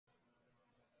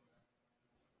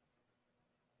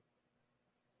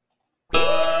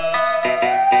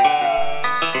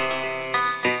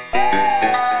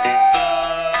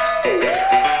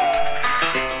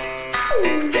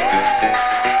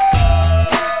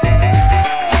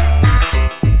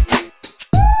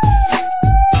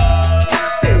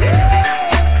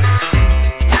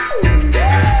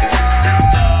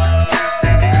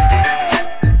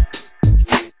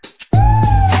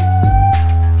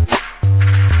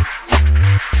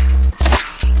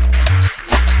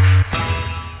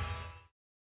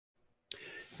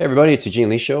Hey everybody, it's Eugene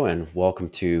Lee Show, and welcome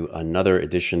to another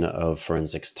edition of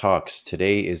Forensics Talks.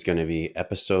 Today is going to be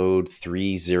episode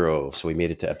 30, so we made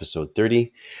it to episode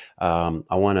 30. I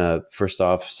want to first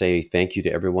off say thank you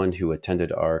to everyone who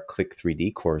attended our Click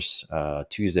 3D course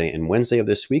Tuesday and Wednesday of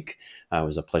this week. It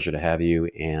was a pleasure to have you,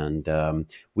 and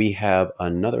we have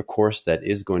another course that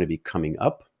is going to be coming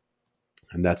up.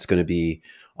 And that's going to be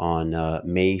on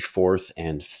May 4th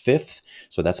and 5th.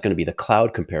 So that's going to be the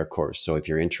Cloud Compare course. So if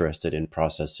you're interested in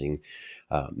processing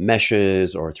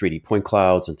meshes or 3D point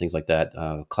clouds and things like that,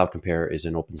 Cloud Compare is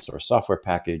an open source software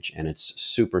package, and it's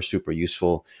super, super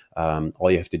useful.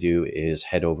 All you have to do is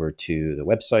head over to the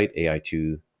website,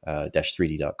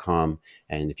 ai2-3d.com.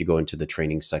 And if you go into the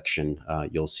training section,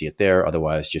 you'll see it there.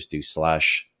 Otherwise, just do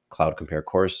 /Cloud Compare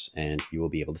course, and you will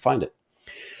be able to find it.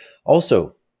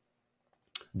 Also,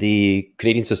 the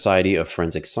Canadian Society of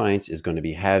Forensic Science is going to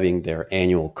be having their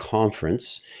annual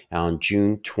conference on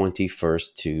June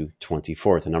 21st to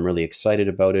 24th, and I'm really excited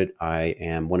about it. I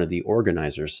am one of the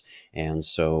organizers, and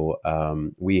so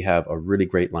we have a really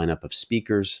great lineup of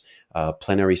speakers,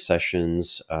 plenary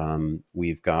sessions.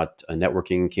 We've got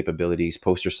networking capabilities,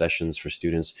 poster sessions for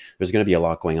students. There's going to be a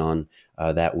lot going on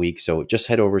that week, so just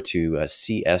head over to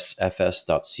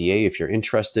csfs.ca if you're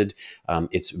interested.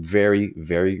 It's very,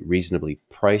 very reasonably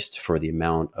priced for the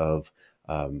amount of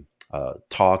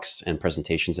talks and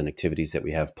presentations and activities that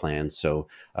we have planned. So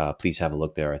please have a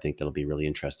look there. I think that'll be really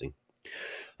interesting.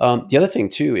 The other thing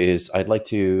too is I'd like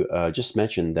to just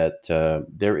mention that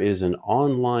there is an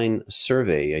online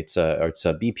survey. It's a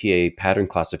BPA pattern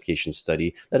classification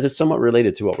study that is somewhat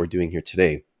related to what we're doing here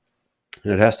today.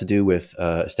 And it has to do with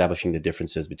establishing the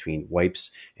differences between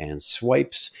wipes and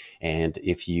swipes. And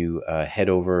if you head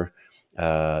over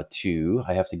I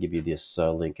have to give you this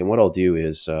link. And what I'll do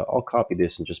is I'll copy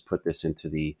this and just put this into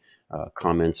the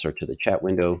comments or to the chat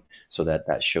window so that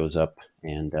that shows up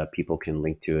and people can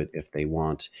link to it if they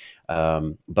want.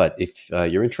 But if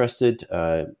you're interested,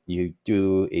 you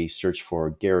do a search for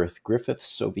Gareth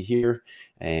Griffiths over here.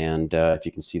 And if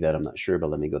you can see that, I'm not sure, but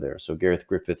let me go there. So Gareth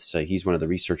Griffiths, he's one of the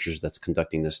researchers that's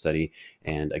conducting this study.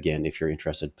 And again, if you're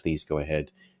interested, please go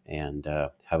ahead and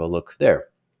have a look there.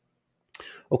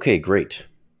 Okay, great.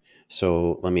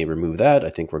 So let me remove that.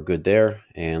 I think we're good there.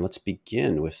 And let's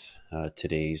begin with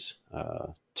today's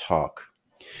talk.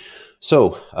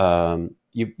 So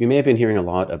you may have been hearing a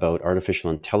lot about artificial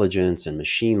intelligence and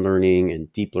machine learning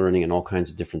and deep learning and all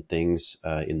kinds of different things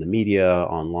in the media,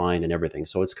 online, and everything.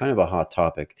 So it's kind of a hot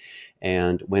topic.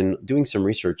 And when doing some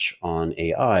research on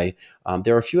AI,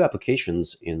 there are a few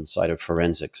applications inside of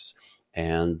forensics.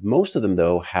 And most of them,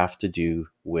 though, have to do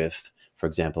with, for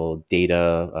example,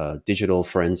 data, digital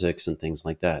forensics, and things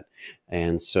like that.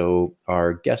 And so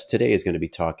our guest today is going to be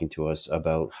talking to us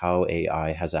about how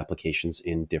AI has applications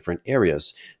in different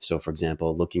areas. So, for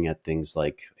example, looking at things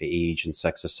like age and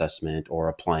sex assessment, or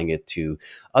applying it to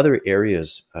other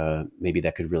areas maybe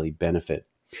that could really benefit.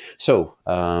 So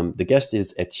the guest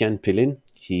is Etienne Pillin.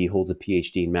 He holds a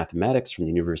PhD in mathematics from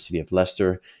the University of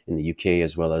Leicester in the UK,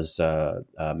 as well as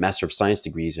Master of Science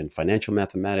degrees in financial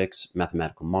mathematics,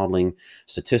 mathematical modeling,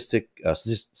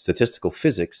 statistical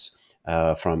physics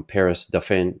from Paris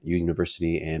Dauphine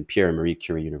University and Pierre Marie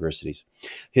Curie universities.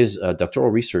 His doctoral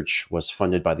research was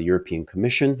funded by the European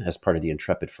Commission as part of the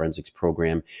Intrepid Forensics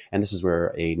program, and this is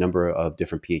where a number of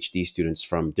different PhD students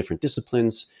from different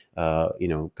disciplines,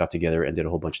 got together and did a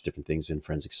whole bunch of different things in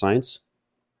forensic science.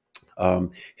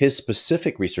 His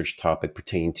specific research topic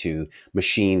pertained to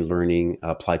machine learning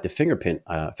applied to fingerprint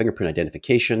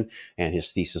identification, and his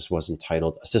thesis was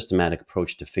entitled "A Systematic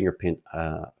Approach to Fingerprint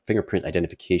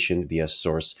Identification via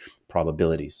Source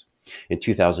Probabilities." In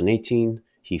 2018,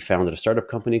 he founded a startup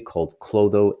company called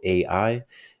Clotho AI,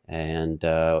 and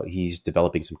he's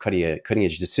developing some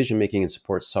cutting-edge decision-making and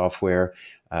support software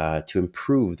to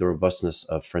improve the robustness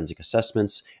of forensic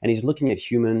assessments. And he's looking at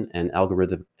human and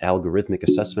algorithmic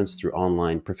assessments through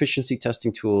online proficiency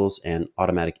testing tools and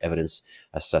automatic evidence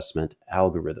assessment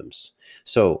algorithms.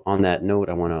 So on that note,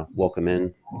 I want to welcome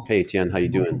in. Hey, Etienne, how you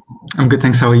doing? I'm good,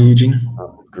 thanks. How are you, Eugene?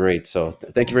 Great. So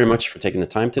thank you very much for taking the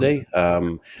time today.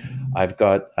 I've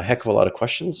got a heck of a lot of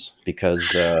questions because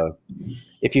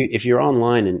if you're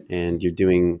online and you're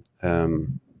doing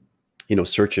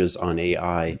searches on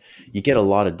AI, you get a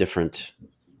lot of different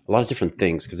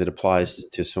things because it applies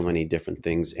to so many different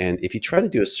things. And if you try to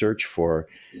do a search for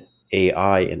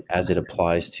AI and as it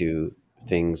applies to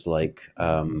things like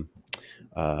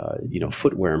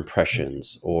footwear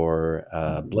impressions or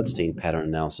bloodstain pattern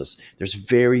analysis, there's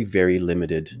very, very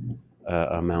limited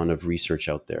amount of research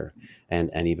out there and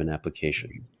even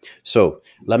application. So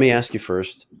let me ask you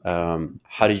first,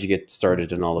 how did you get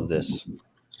started in all of this?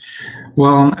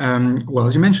 Well,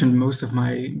 as you mentioned, most of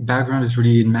my background is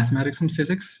really in mathematics and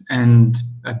physics. And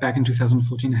back in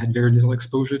 2014, I had very little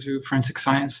exposure to forensic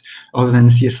science other than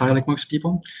CSI, like most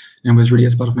people. And it was really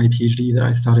as part of my PhD that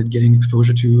I started getting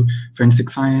exposure to forensic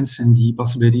science and the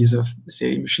possibilities of,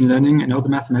 say, machine learning and other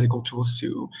mathematical tools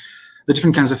to the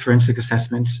different kinds of forensic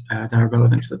assessments that are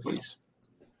relevant to the police.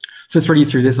 So it's really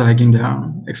through this that I gained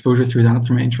exposure through that,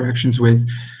 through my interactions with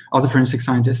other forensic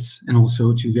scientists and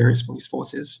also to various police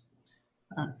forces.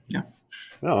 Yeah.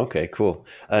 Oh, okay, cool.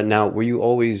 Now, were you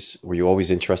always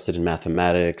interested in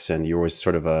mathematics, and you were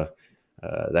sort of a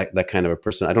that kind of a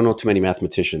person? I don't know too many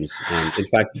mathematicians, and in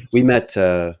fact, we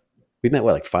met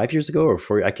what, like 5 years ago or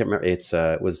 4? I can't remember. It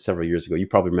was several years ago. You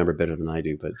probably remember better than I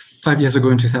do, but 5 years ago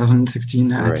in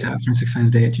 2016 at right. Forensic Science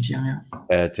Day at UTM.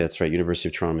 Yeah, that's right. University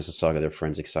of Toronto, Mississauga, their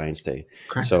Forensic Science Day.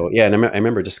 correct. So yeah, and I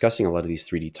remember discussing a lot of these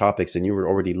 3D topics, and you were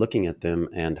already looking at them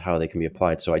and how they can be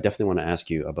applied. So I definitely want to ask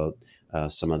you about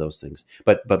some of those things.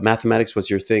 But mathematics was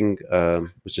your thing.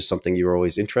 Was just something you were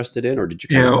always interested in, or did you?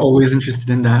 Yeah, always interested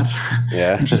in that.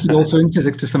 Yeah. Interested also in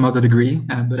physics to some other degree,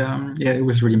 but yeah, it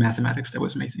was really mathematics that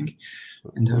was my thing.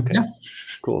 And Okay. yeah.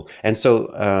 Cool. And so,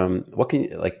 what can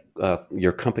you, like,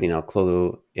 your company now,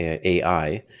 Clodo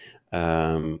AI,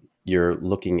 you're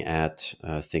looking at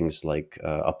things like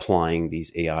applying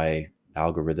these AI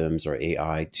algorithms or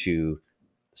AI to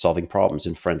solving problems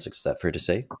in forensics. Is that fair to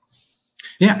say?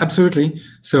 Yeah, absolutely.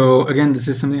 So again, this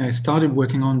is something I started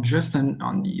working on just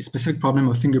on the specific problem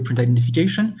of fingerprint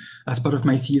identification as part of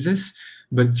my thesis.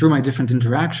 But through my different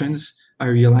interactions, I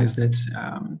realized that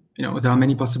there are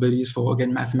many possibilities for,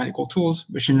 again, mathematical tools,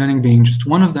 machine learning being just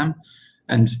one of them.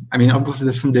 And I mean, obviously,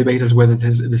 there's some debate as whether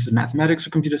this is mathematics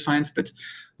or computer science, but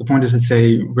the point is it's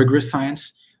a rigorous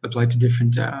science applied to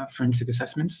different forensic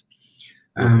assessments.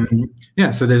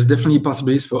 Yeah, so there's definitely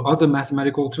possibilities for other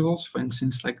mathematical tools, for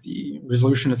instance, like the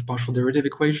resolution of partial derivative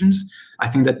equations. I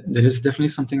think that is definitely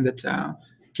something that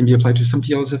can be applied to some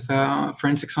fields of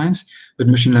forensic science, but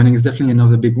machine learning is definitely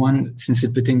another big one since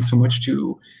it pertains so much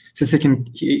to, since it can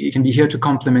be here to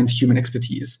complement human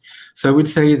expertise. So I would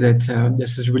say that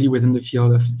this is really within the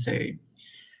field of, let's say,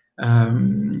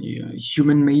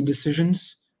 human-made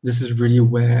decisions. This is really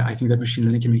where I think that machine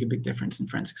learning can make a big difference in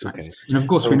forensic science. Okay. And of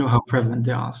course, we know how prevalent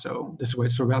they are, so this is why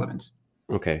it's so relevant.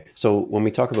 Okay, so when we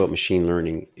talk about machine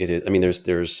learning, it is, I mean, there's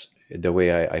the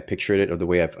way I pictured it, or the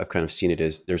way I've kind of seen it,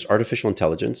 is there's artificial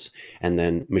intelligence, and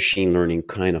then machine learning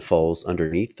kind of falls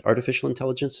underneath artificial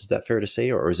intelligence. Is that fair to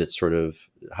say, or is it sort of,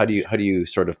 how do you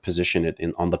sort of position it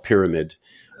on the pyramid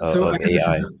of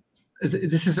AI?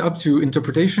 This is up to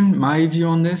interpretation. My view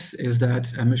on this is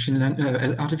that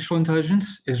artificial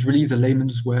intelligence is really the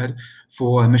layman's word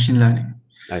for machine learning.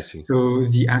 I see. So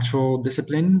the actual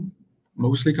discipline,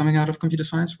 mostly coming out of computer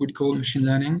science, would call machine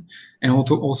learning, and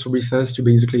also refers to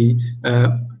basically,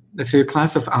 let's say, a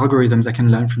class of algorithms that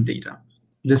can learn from data.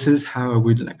 This is how I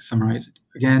would summarize it.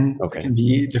 Again, there can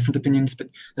be different opinions, but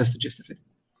that's the gist of it.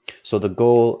 So the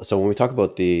goal. So when we talk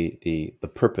about the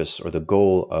purpose or the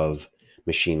goal of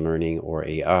machine learning or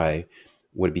AI,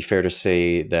 would it be fair to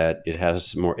say that it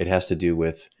has to do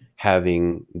with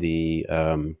having the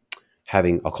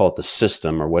I'll call it the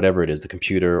system, or whatever it is, the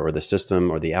computer or the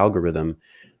system or the algorithm,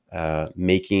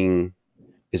 making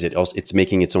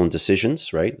its own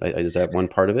decisions, right? Is that one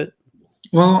part of it?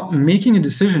 Well, making a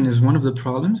decision is one of the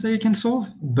problems that you can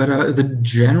solve, but the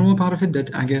general part of it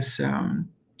that I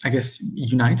guess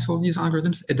unites all these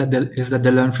algorithms is that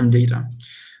they learn from data.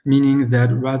 Meaning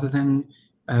that rather than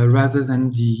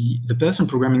the person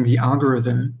programming the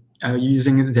algorithm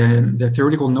using their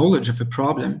theoretical knowledge of a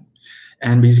problem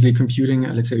and basically computing,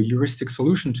 let's say, a heuristic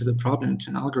solution to the problem, to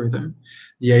an algorithm,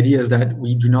 the idea is that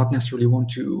we do not necessarily want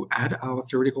to add our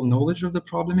theoretical knowledge of the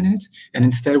problem in it, and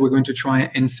instead we're going to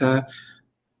try and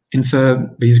infer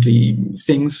basically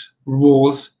things,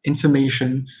 rules,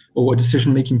 information, or a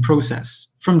decision-making process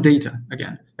from data.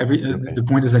 Again, the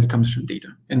point is that it comes from data,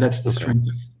 and that's the strength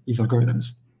of these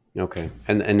algorithms. Okay,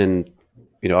 and then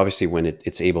obviously when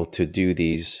it's able to do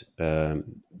these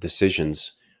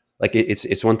decisions, like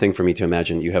it's one thing for me to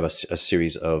imagine you have a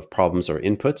series of problems or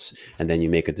inputs, and then you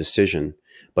make a decision,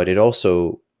 but it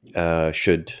also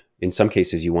should, in some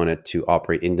cases, you want it to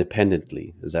operate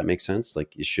independently. Does that make sense?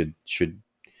 Like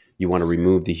you want to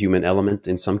remove the human element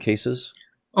in some cases?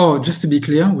 Oh, just to be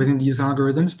clear, within these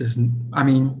algorithms,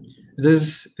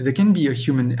 there can be a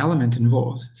human element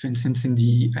involved, for instance, in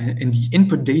the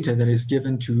input data that is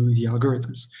given to the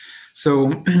algorithms.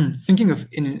 So thinking of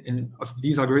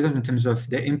these algorithms in terms of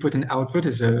their input and output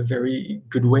is a very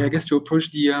good way, I guess, to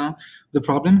approach the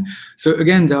problem. So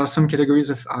again, there are some categories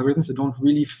of algorithms that don't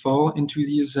really fall into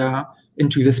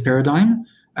this paradigm.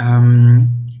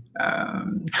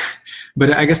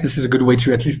 But I guess this is a good way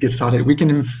to at least get started. We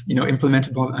can, implement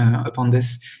upon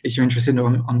this if you're interested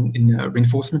in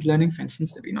reinforcement learning, for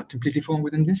instance, that we're not completely falling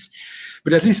within this.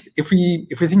 But at least if we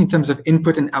think in terms of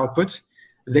input and output,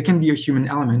 there can be a human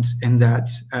element in that.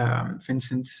 For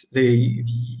instance,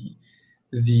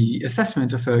 the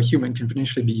assessment of a human can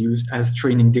potentially be used as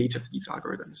training data for these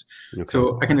algorithms. Okay.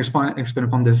 So I can expand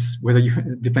upon this,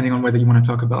 depending on whether you want to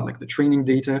talk about like the training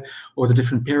data or the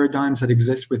different paradigms that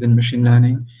exist within machine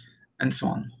learning, and so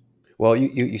on. Well,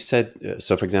 you said,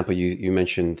 so for example, you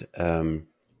mentioned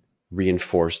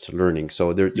reinforced learning.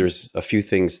 So there's a few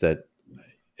things that,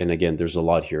 and again, there's a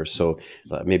lot here. So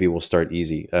maybe we'll start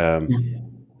easy.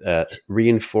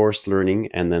 Reinforced learning,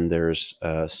 and then there's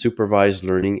supervised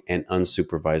learning and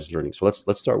unsupervised learning. So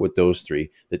let's start with those three,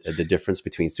 the difference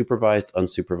between supervised,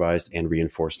 unsupervised, and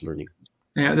reinforced learning.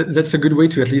 Yeah, that's a good way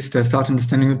to at least start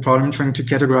understanding the problem, trying to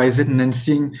categorize it, and then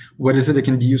seeing what is it that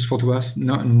can be useful to us,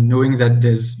 knowing that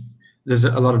there's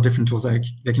a lot of different tools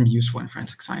that can be useful in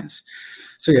forensic science.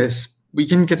 So yes, we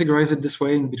can categorize it this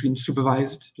way in between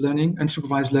supervised learning,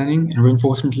 unsupervised learning, and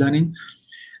reinforcement learning.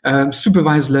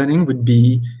 Supervised learning would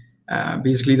be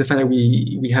basically the fact that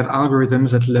we have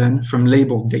algorithms that learn from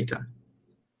labeled data.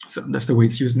 So that's the way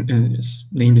it's used. It's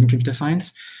named in computer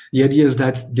science. The idea is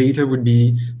that data would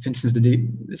be, for instance,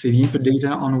 let's say the input data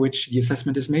on which the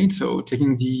assessment is made. So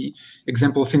taking the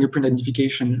example of fingerprint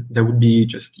identification, that would be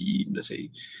just the, let's say,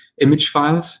 image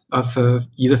files of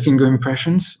either finger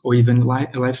impressions or even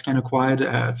live scan acquired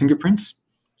fingerprints,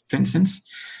 for instance.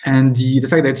 And the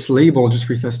fact that it's labeled just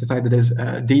refers to the fact that there's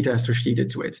data associated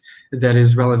to it that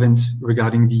is relevant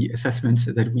regarding the assessment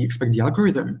that we expect the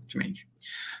algorithm to make.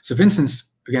 So for instance,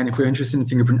 again, if we're interested in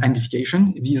fingerprint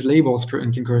identification, these labels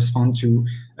can correspond to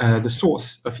the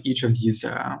source of each of these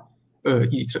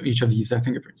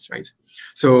fingerprints, right?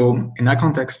 So in that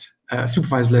context,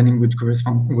 supervised learning would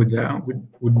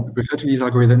refer to these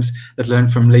algorithms that learn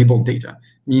from labeled data,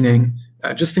 meaning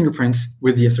just fingerprints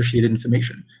with the associated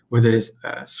information, whether it is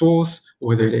source or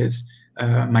whether it is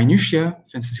minutiae.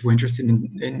 For instance, if we're interested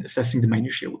in assessing the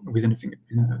minutiae within a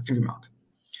finger mark.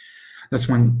 That's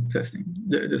one first thing.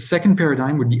 The second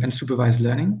paradigm would be unsupervised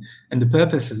learning. And the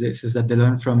purpose of this is that they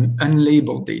learn from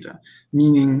unlabeled data,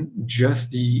 meaning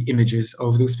just the images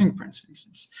of those fingerprints, for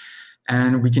instance.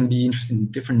 And we can be interested in a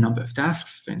different number of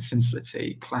tasks. For instance, let's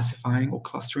say classifying or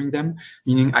clustering them,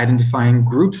 meaning identifying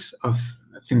groups of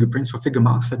fingerprints or finger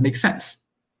marks that make sense.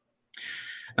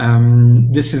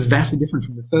 This is vastly different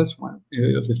from the first one,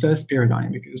 of the first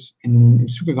paradigm, because in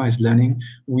supervised learning,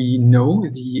 we know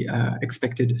the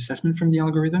expected assessment from the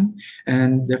algorithm,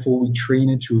 and therefore we train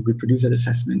it to reproduce that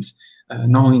assessment,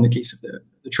 not only in the case of the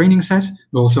training set,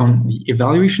 but also on the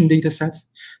evaluation data set,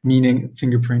 meaning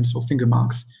fingerprints or finger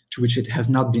marks to which it has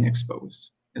not been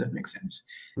exposed. If that makes sense.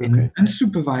 Okay. In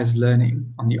unsupervised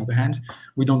learning, on the other hand,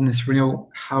 we don't necessarily know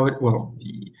how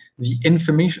the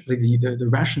information, like the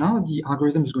rationale the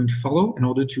algorithm is going to follow in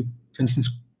order to, for instance,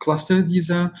 cluster these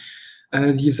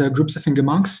groups of finger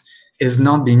marks is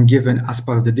not being given as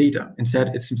part of the data.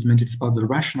 Instead, it's implemented as part of the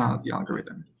rationale of the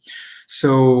algorithm.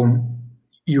 So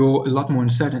you're a lot more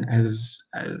uncertain as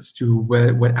to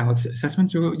what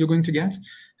assessment you're going to get.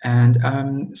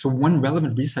 And so one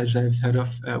relevant research that I've heard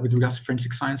of with regards to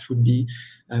forensic science would be,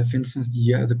 for instance,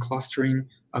 the clustering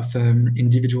of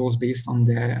individuals based on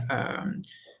their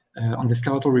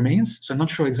skeletal remains. So I'm not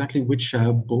sure exactly which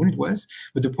bone it was,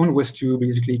 but the point was to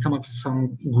basically come up with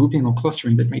some grouping or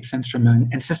clustering that made sense from an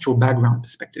ancestral background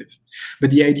perspective. But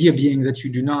the idea being that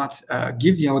you do not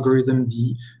give the algorithm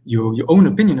your own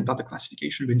opinion about the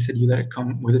classification, but instead you let it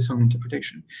come with its own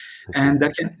interpretation. And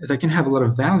that can have a lot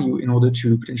of value in order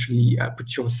to potentially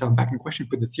put yourself back in question,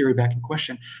 put the theory back in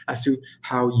question as to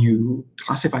how you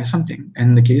classify something. And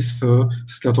in the case for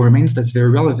skeletal remains, that's very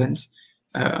relevant.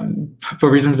 For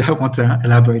reasons that I want to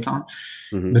elaborate on.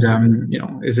 Mm-hmm.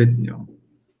 But is it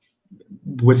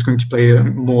what's going to play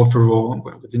more of a role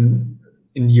in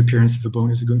the appearance of a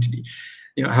bone? Is it going to be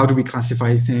how do we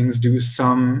classify things? Do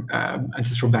some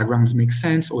ancestral backgrounds make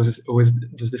sense, or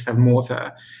does this have more of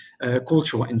a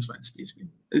cultural influence? Basically,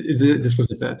 this was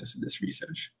the purpose of this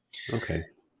research. Okay.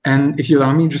 And if you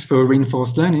allow me, just for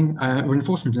reinforcement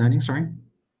learning, sorry.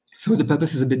 So the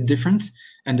purpose is a bit different,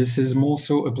 and this is more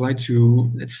so applied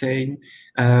to, let's say,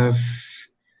 I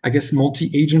guess,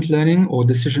 multi-agent learning or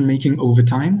decision-making over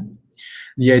time.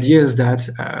 The idea is that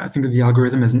think of the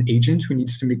algorithm as an agent who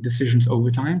needs to make decisions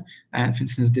over time. And for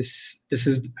instance, this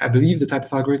is, I believe, the type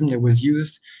of algorithm that was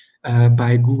used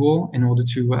by Google in order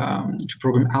to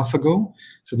program AlphaGo.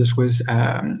 So this was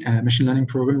a machine learning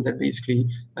program that basically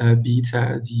beat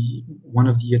one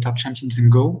of the top champions in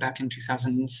Go back in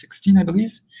 2016, I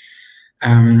believe.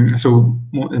 So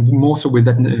more so with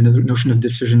that notion of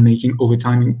decision making over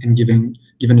time and given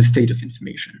a state of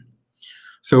information.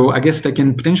 So I guess that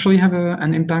can potentially have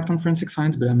an impact on forensic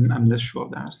science, but I'm less sure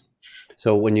of that.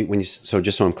 So so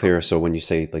just so I'm clear, so when you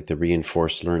say like the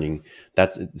reinforced learning,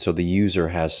 so the user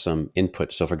has some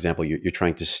input. So for example, you're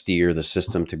trying to steer the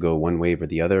system to go one way or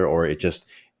the other, or it just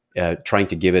trying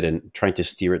to give it and trying to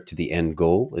steer it to the end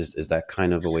goal. Is that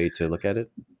kind of a way to look at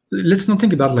it? Let's not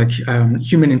think about like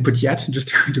human input yet, just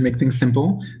to make things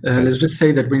simple. Let's just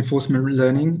say that reinforcement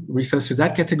learning refers to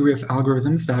that category of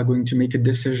algorithms that are going to make a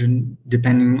decision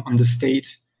depending on the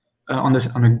state, on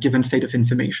a given state of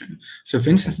information. So for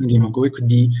instance, in the game of Go, it could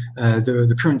be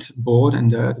the current board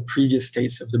and the previous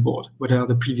states of the board. What are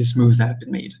the previous moves that have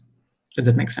been made? Does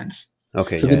that make sense?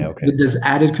 Okay, so yeah, okay. There's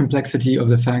added complexity of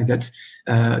the fact that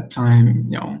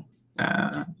time,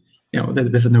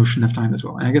 there's a notion of time as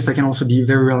well. And I guess that can also be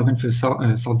very relevant for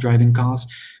self-driving cars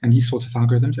and these sorts of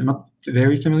algorithms. I'm not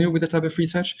very familiar with that type of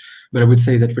research, but I would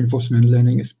say that reinforcement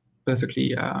learning is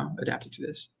perfectly adapted to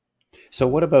this. So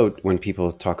what about when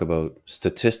people talk about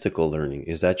statistical learning?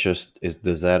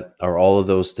 Are all of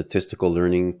those statistical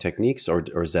learning techniques, or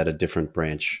is that a different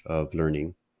branch of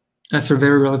learning? That's a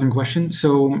very relevant question.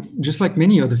 So just like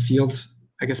many other fields,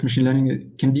 I guess machine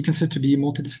learning can be considered to be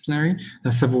multidisciplinary.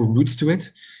 There's several roots to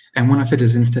it. And one of it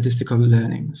is in statistical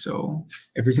learning. So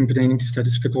everything pertaining to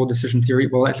statistical decision theory,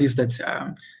 well, at least that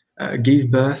gave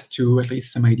birth to at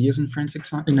least some ideas in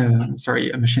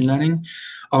machine learning.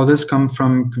 Others come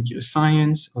from computer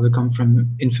science, others come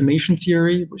from information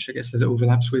theory, which I guess has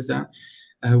overlaps with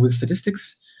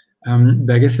statistics. But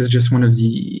I guess it's just one of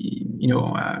the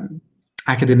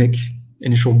academic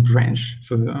initial branch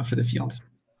for the field.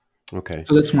 Okay.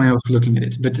 So that's why I was looking at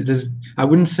it. But I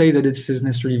wouldn't say that it is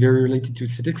necessarily very related to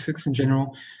statistics in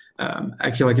general.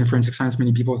 I feel like in forensic science,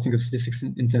 many people think of statistics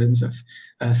in terms of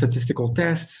statistical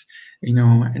tests,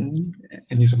 and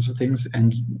these sorts of things.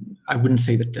 And I wouldn't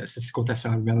say that statistical tests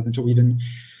are relevant, or even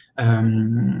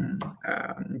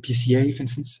PCA, for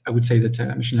instance. I would say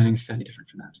that machine learning is fairly different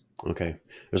from that. Okay,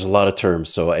 there's a lot of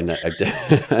terms, so a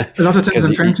lot of times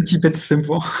I'm trying to keep it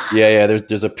simple. Yeah,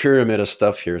 there's a pyramid of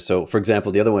stuff here. So, for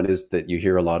example, the other one is that you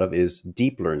hear a lot of is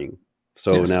deep learning.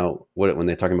 So yes. Now, when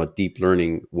they're talking about deep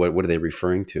learning, what are they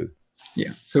referring to?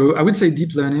 Yeah, so I would say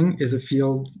deep learning is let's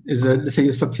say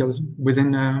a subfield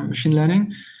within machine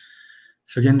learning.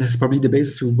 So again, there's probably debate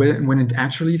as to when it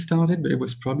actually started, but it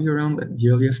was probably around the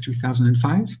earliest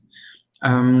 2005.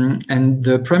 And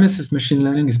the premise of machine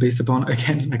learning is based upon,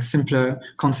 again, like simpler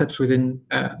concepts within,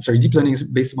 deep learning is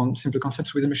based upon simpler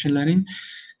concepts within machine learning,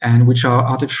 and which are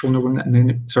artificial neural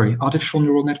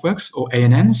networks, or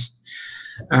ANNs.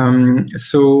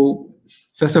 So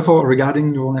first of all, regarding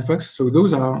neural networks, so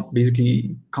those are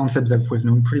basically concepts that we've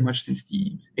known pretty much since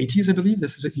the 80s, I believe.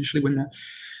 This is initially when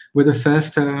the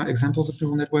first examples of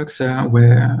neural networks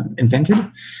were invented.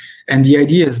 And the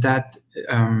idea is that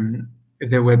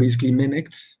they were basically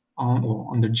mimicked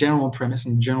on the general premise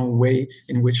and general way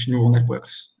in which neural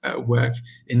networks work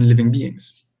in living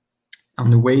beings,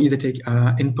 on the way they take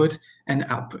input and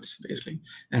output, basically.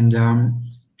 And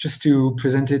just to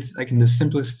present it like in the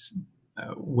simplest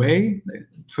way,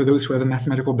 for those who have a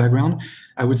mathematical background,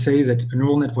 I would say that a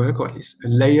neural network, or at least a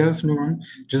layer of neuron,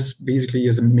 just basically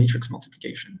is a matrix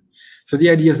multiplication. So the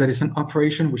idea is that it's an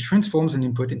operation which transforms an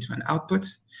input into an output,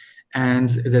 and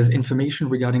there's information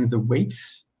regarding the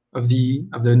weights of the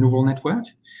neural network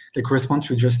that correspond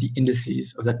to just the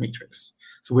indices of that matrix.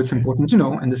 So what's important to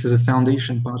know, and this is a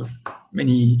foundation part of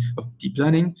deep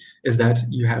learning, is that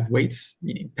you have weights,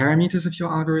 meaning parameters of your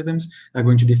algorithms, that are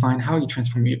going to define how you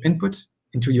transform your input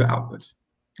into your output.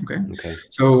 Okay.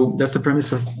 So that's the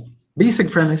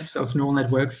basic premise of neural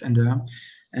networks and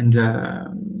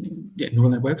neural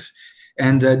networks.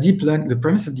 And deep learning, the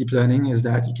premise of deep learning is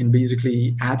that you can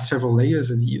basically add several layers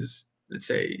of these, let's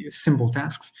say, simple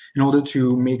tasks in order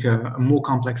to make a more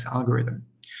complex algorithm.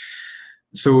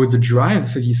 So the drive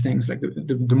for these things, like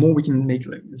the more we can make,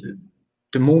 like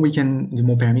the more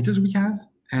parameters we have,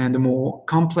 and the more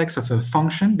complex of a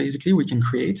function basically we can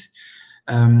create,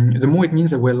 the more it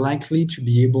means that we're likely to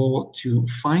be able to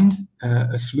find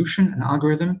a solution, an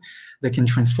algorithm that can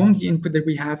transform the input that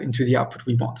we have into the output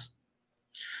we want.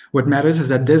 What matters is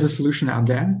that there's a solution out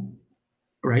there,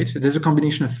 right? There's a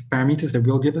combination of parameters that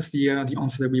will give us the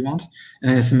answer that we want,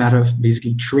 and it's a matter of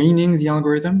basically training the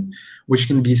algorithm, which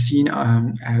can be seen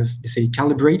as, say,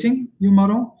 calibrating your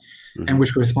model, and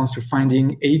which corresponds to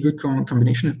finding a good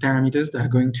combination of parameters that are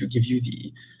going to give you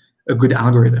a good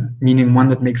algorithm, meaning one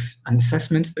that makes an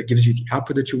assessment that gives you the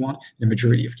output that you want in the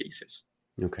majority of cases.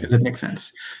 Okay. If that makes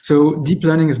sense. So deep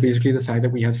learning is basically the fact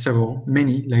that we have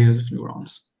many layers of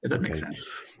neurons, if that makes sense.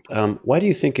 Why do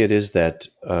you think it is that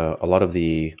a lot of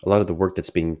the work that's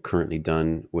being currently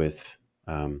done with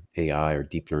AI or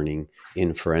deep learning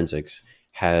in forensics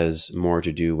has more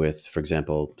to do with, for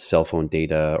example, cell phone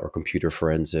data or computer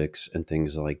forensics and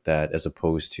things like that, as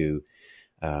opposed to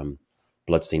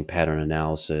bloodstain pattern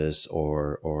analysis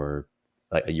or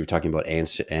like you were talking about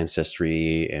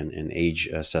ancestry and age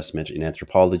assessment in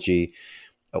anthropology?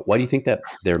 Why do you think that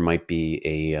there might be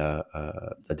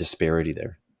a disparity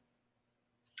there?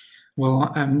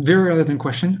 Well, very relevant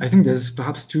question. I think there's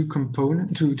perhaps two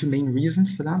main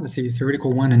reasons for that. Let's say a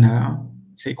theoretical one and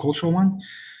say cultural one.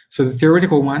 So the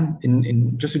theoretical one,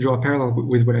 in just to draw a parallel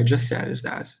with what I just said, is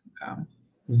that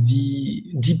the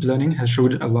deep learning has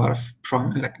showed a lot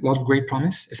of great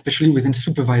promise, especially within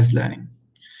supervised learning.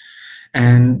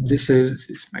 And this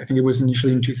is, I think it was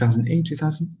initially in 2008,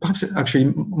 perhaps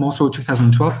actually more so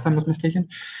 2012, if I'm not mistaken,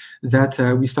 that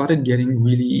we started getting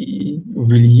really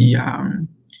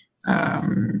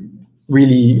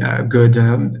good,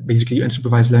 basically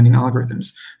unsupervised learning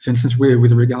algorithms. For instance,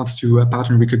 with regards to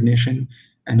pattern recognition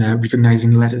and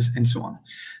recognizing letters and so on.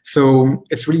 So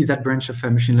it's really that branch of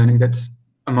machine learning that,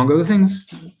 among other things,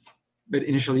 but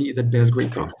initially that bears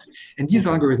great promise. And these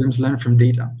algorithms learn from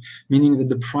data, meaning that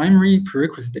the primary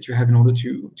prerequisite that you have in order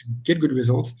to get good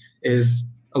results is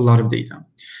a lot of data.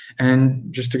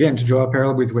 And just again, to draw a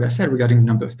parallel with what I said regarding the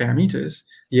number of parameters,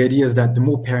 the idea is that the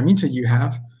more parameter you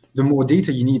have, the more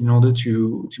data you need in order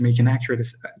to make an accurate,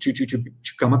 to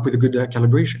come up with a good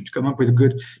calibration, to come up with a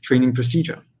good training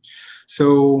procedure.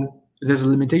 So there's a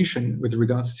limitation with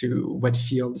regards to what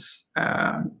fields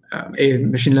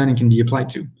machine learning can be applied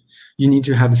to. You need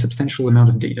to have a substantial amount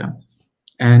of data,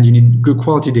 and you need good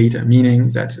quality data, meaning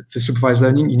that for supervised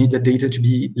learning, you need that data to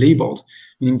be labeled,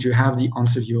 meaning to have the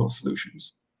answer to your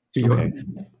solutions,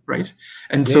 right?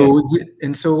 And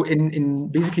so in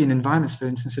basically in environments, for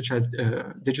instance, such as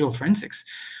digital forensics,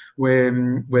 where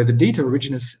the data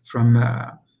originates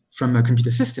from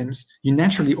computer systems, you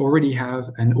naturally already have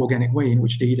an organic way in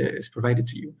which data is provided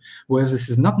to you. Whereas this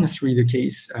is not necessarily the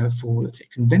case for, let's say,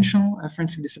 conventional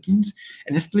forensic disciplines,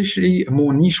 and especially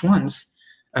more niche ones,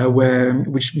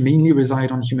 which mainly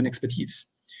reside on human expertise.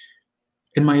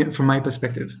 From my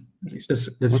perspective, at least,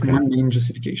 that's one main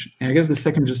justification. And I guess the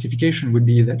second justification would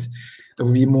be that it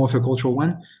would be more of a cultural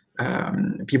one.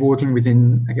 People working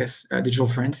within, I guess, digital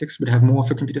forensics would have more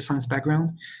of a computer science background,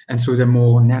 and so they're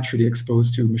more naturally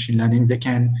exposed to machine learning. They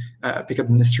can pick up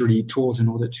necessary tools in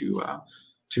order to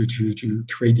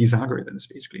create these algorithms,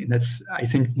 basically. And that's, I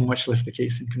think, much less the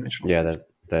case in conventional forensics.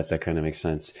 That kind of makes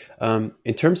sense.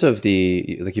 In terms of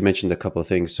like you mentioned a couple of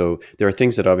things. So there are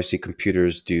things that obviously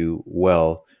computers do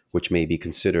well, which may be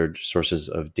considered sources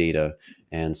of data.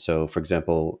 And so, for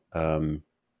example,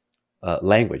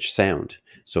 language, sound.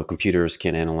 So computers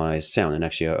can analyze sound. And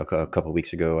actually, a couple of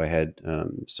weeks ago, I had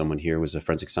someone here who was a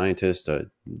forensic scientist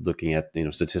looking at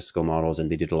statistical models, and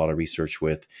they did a lot of research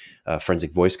with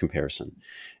forensic voice comparison.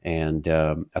 And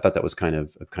I thought that was kind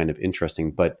of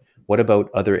interesting. But what about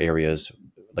other areas,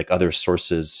 like other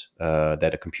sources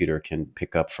that a computer can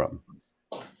pick up from?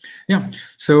 Yeah,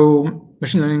 so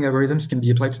machine learning algorithms can be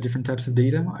applied to different types of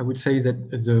data. I would say that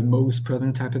the most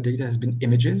prevalent type of data has been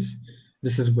images.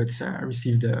 This is what's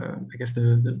received, I guess,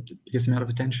 the biggest amount of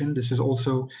attention. This is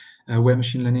also where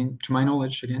machine learning, to my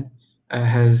knowledge, again,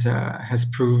 has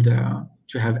proved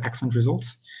to have excellent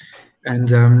results.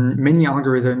 And many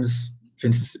algorithms, for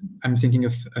instance, I'm thinking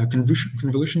of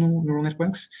convolutional neural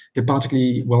networks. They're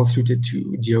particularly well suited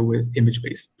to deal with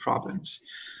image-based problems.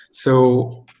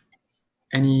 So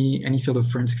any field of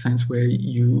forensic science where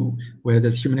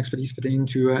there's human expertise pertaining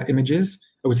to images,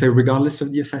 I would say, regardless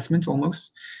of the assessment,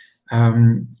 almost.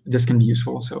 This can be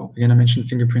useful. So again, I mentioned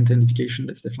fingerprint identification.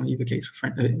 That's definitely the case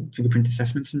for fingerprint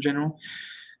assessments in general,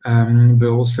 but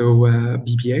also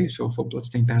BPA, so for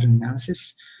bloodstain pattern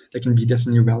analysis, that can be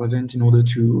definitely relevant in order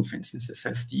to, for instance,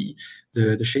 assess the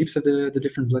shapes of the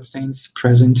different bloodstains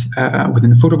present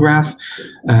within a photograph.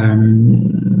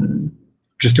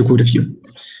 Just to quote a few.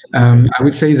 I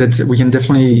would say that we can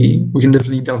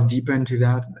definitely delve deeper into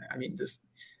that. I mean,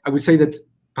 I would say that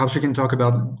perhaps we can talk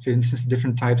about, for instance,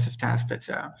 different types of tasks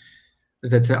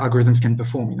that algorithms can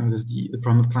perform. You know, there's the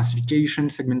problem of classification,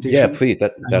 segmentation. Yeah, please.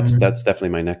 That's definitely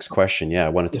my next question. Yeah, I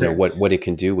wanted to know what it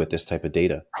can do with this type of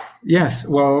data. Yes,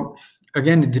 well,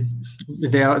 again,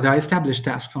 there are established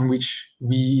tasks on which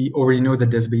we already know that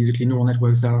there's basically neural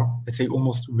networks that are, let's say,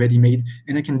 almost ready-made,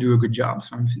 and they can do a good job.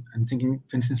 So I'm thinking,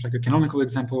 for instance, like a canonical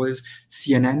example is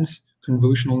CNNs,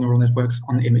 convolutional neural networks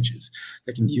on images,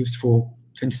 that can be used for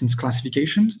instance,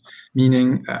 classifications,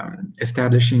 meaning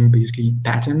establishing basically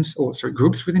patterns or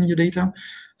groups within your data.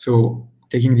 So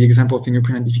taking the example of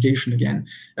fingerprint identification again,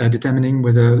 determining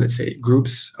whether, let's say,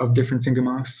 groups of different finger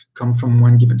marks come from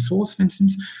one given source, for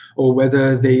instance, or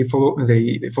whether they fall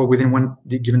within one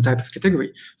given type of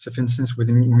category. So, for instance,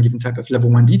 within one given type of level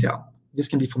 1 detail. This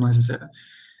can be formalized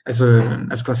as a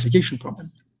classification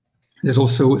problem. There's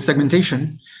also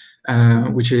segmentation,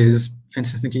 which is, for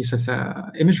instance, in the case of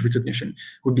image recognition,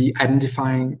 would be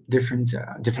identifying different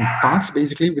parts,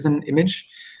 basically, within an image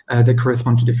that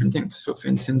correspond to different things. So, for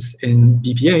instance, in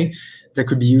BPA, that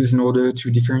could be used in order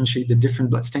to differentiate the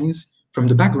different bloodstains from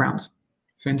the background,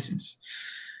 for instance.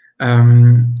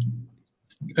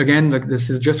 Again, like this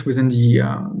is just within the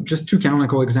just two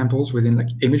canonical examples within like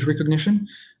image recognition,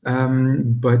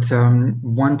 but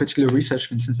one particular research,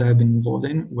 for instance, that I've been involved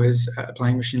in was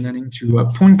applying machine learning to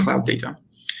point cloud data.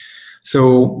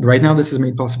 So right now, this is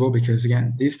made possible because,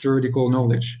 again, this theoretical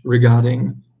knowledge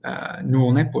regarding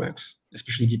neural networks,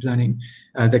 especially deep learning,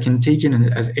 that can take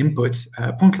in as input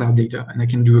point cloud data, and they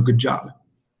can do a good job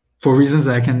for reasons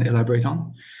that I can elaborate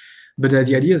on. But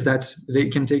the idea is that they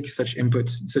can take such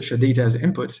a data as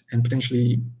input, and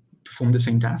potentially perform the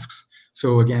same tasks.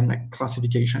 So again, like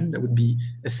classification, that would be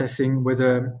assessing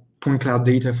whether point cloud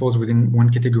data falls within one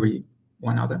category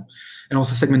or another, and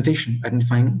also segmentation,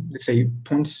 identifying, let's say,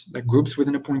 points, like groups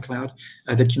within a point cloud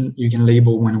that you can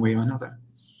label one way or another.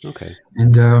 Okay.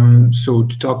 And so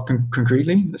to talk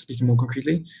concretely, let's speak more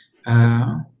concretely.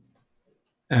 For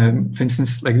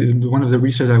instance, like one of the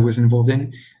research I was involved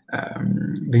in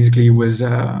basically was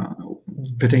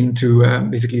pertained to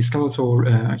basically skeletal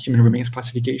human remains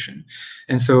classification.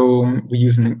 And so we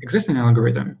use an existing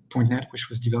algorithm, PointNet, which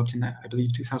was developed in, I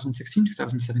believe, 2016,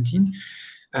 2017,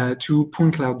 to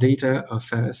point cloud data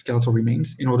of skeletal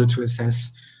remains in order to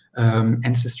assess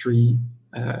ancestry,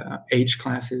 age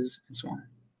classes, and so on.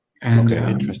 And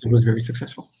it was very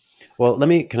successful. Well,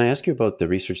 can I ask you about the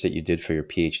research that you did for your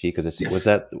PhD? Because yes.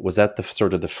 was that the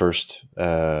sort of the first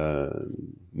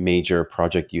major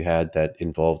project you had that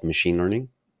involved machine learning?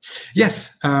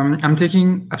 Yes, I'm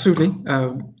taking, absolutely.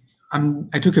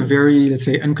 I took a very, let's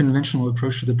say, unconventional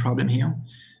approach to the problem here.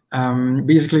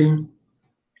 Basically,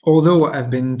 although I've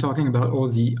been talking about all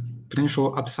the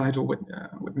potential upside or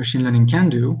what machine learning can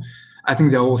do, I think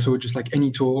there are also, just like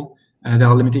any tool, there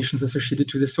are limitations associated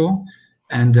to this tool.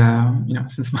 And you know,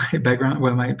 since my background,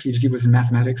 well, my PhD was in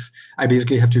mathematics, I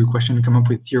basically have to question and come up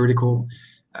with theoretical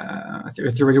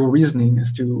reasoning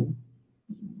as to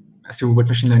what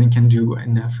machine learning can do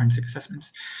in forensic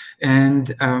assessments.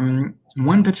 And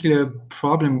one particular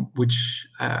problem which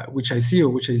I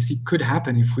see could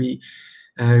happen if we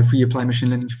apply machine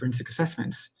learning to forensic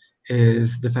assessments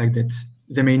is the fact that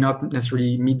they may not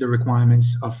necessarily meet the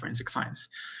requirements of forensic science.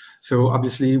 So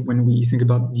obviously, when we think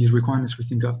about these requirements, we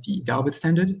think of the Dalbert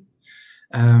standard,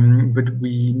 but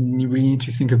we really need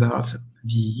to think about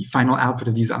the final output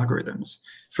of these algorithms.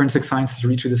 Forensic science is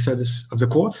really to the service of the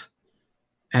court,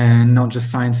 and not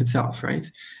just science itself, right?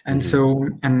 And so,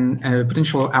 a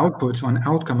potential output or an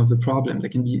outcome of the problem that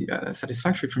can be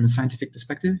satisfactory from a scientific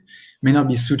perspective may not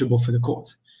be suitable for the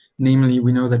court. Namely,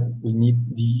 we know that we need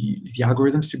the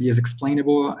algorithms to be as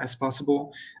explainable as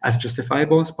possible, as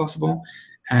justifiable as possible,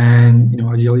 and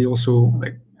ideally also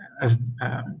like as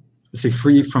let's say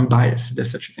free from bias, if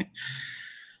there's such a thing.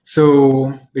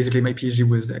 So basically, my PhD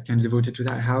was kind of devoted to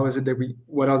that. How is it that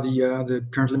what are the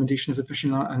current limitations of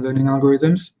machine learning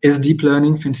algorithms? Is deep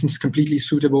learning, for instance, completely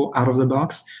suitable out of the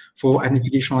box for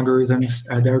identification algorithms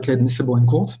directly admissible in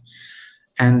court?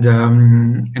 And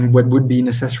what would be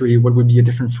necessary? What would be a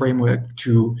different framework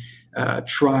to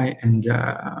try and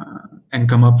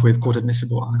come up with court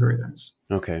admissible algorithms?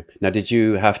 Okay. Now, did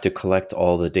you have to collect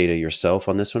all the data yourself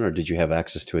on this one, or did you have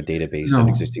access to a database, an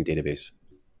existing database?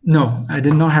 No, I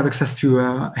did not have access to.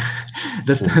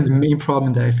 That's the main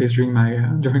problem that I faced during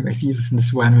my thesis, and this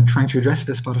is why I'm trying to address it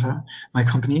as part of my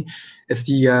company. It's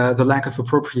the lack of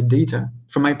appropriate data,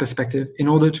 from my perspective, in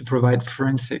order to provide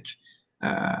forensic,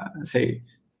 say,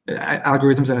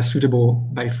 algorithms that are suitable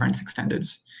by forensic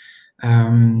standards.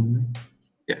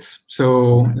 Yes,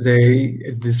 so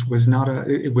this was not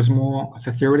it was more of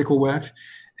a theoretical work,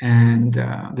 And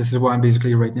this is why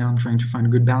basically right now I'm trying to find a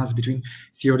good balance between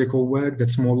theoretical work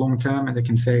that's more long-term, and they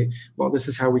can say, well, this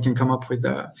is how we can come up with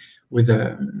a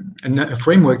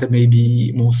framework that may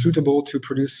be more suitable to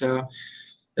produce,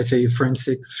 let's say, a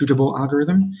forensic suitable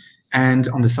algorithm. And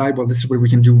on the side, well, this is what we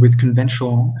can do with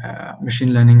conventional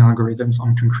machine learning algorithms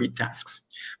on concrete tasks.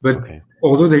 But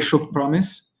although they show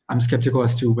promise, I'm skeptical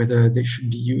as to whether they should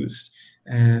be used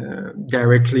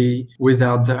directly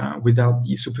without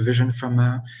the supervision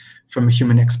from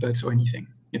human experts or anything,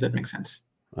 if that makes sense.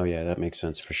 Oh yeah, that makes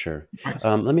sense for sure. Right.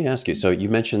 Let me ask you. So you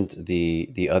mentioned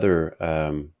the other.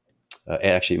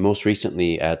 Actually, most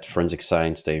recently at Forensic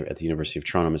Science Day at the University of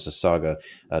Toronto, Mississauga,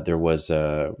 there was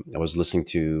I was listening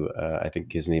to I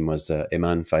think his name was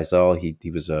Iman Faisal.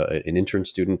 He was an intern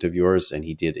student of yours, and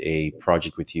he did a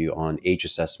project with you on age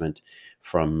assessment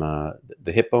from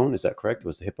the hip bone. Is that correct?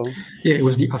 Was the hip bone? Yeah, it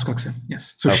was the Oscoxer.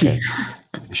 Yes. So okay.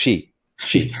 she.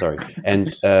 Sorry,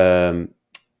 and.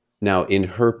 Now, in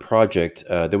her project,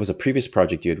 there was a previous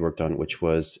project you had worked on, which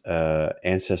was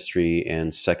ancestry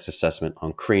and sex assessment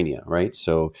on crania, right?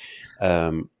 So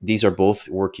these are both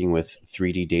working with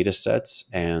 3D data sets.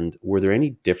 And were there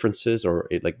any differences, or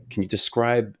can you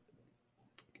describe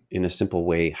in a simple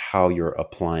way how you're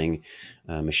applying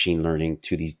machine learning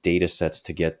to these data sets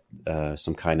to get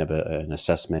some kind of an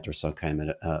assessment or some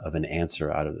kind of an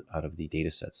answer out of the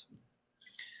data sets?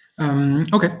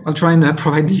 Okay, I'll try and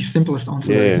provide the simplest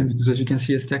answer that I can, because as you can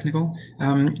see, it's technical.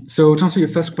 So to answer your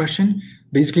first question,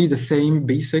 basically the same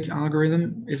basic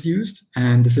algorithm is used,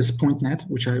 and this is PointNet,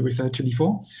 which I referred to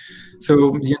before.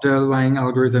 So the underlying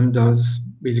algorithm does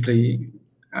basically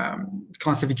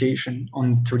classification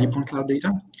on 3D point cloud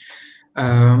data.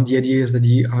 The idea is that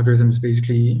the algorithm is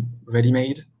basically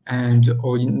ready-made, and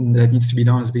all that needs to be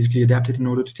done is basically adapted in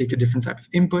order to take a different type of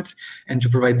input and to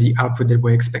provide the output that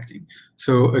we're expecting.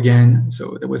 So again,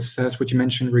 so that was first what you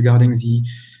mentioned regarding the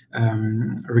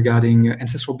regarding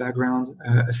ancestral background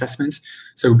assessment.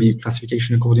 So it would be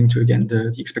classification according to, again,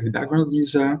 the expected background of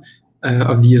these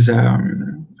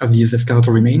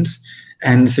skeletal remains.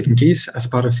 And the second case, as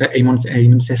part of Eamon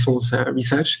Faisal's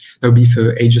research, that would be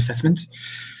for age assessment.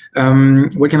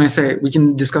 What can I say? We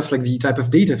can discuss the type of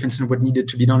data, for instance, what needed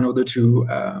to be done in order to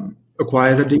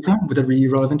acquire that data. Would that be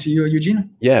relevant to you, Eugene?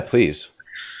 Yeah, please.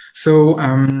 So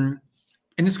in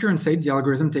its current state, the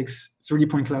algorithm takes 3D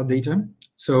point cloud data.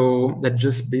 So that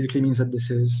just basically means that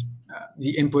this is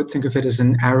the input. Think of it as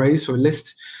an array, so a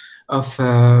list of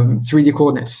 3D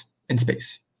coordinates in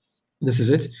space. This is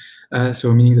it.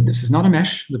 So meaning that this is not a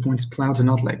mesh. The point clouds are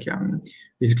not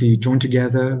basically joined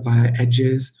together via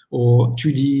edges or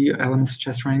 2D elements such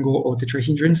as triangle or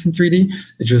tetrahedrons in 3D.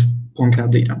 It's just point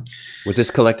cloud data. Was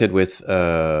this collected with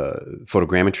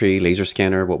photogrammetry, laser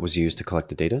scanner? What was used to collect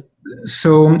the data?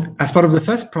 So as part of the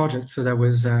first project, so that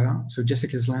was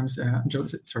Jessica Lamb's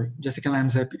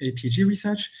PhD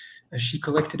research. She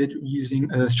collected it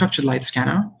using a structured light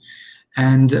scanner.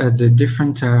 And the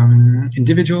different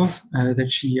individuals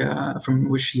from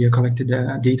which she collected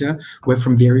data were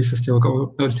from various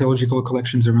archaeological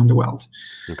collections around the world.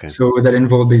 Okay. So that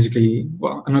involved basically,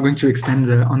 well, I'm not going to expand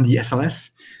on the SLS,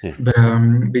 but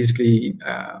basically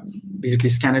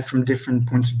scan it from different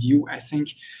points of view. I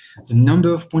think the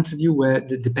number of points of view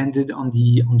depended on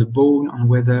the bone, on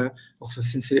whether also,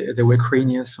 since there were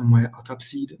crania, some were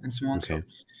autopsied and so on. Okay. So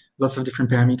lots of different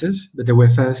parameters, but they were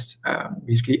first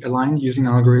basically aligned using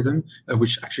an algorithm,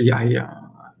 which actually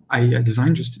I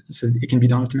designed just so it can be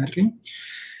done automatically.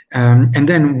 And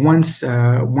then once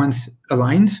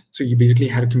aligned, so you basically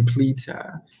had a complete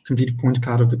point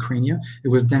cloud of the crania, it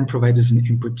was then provided as an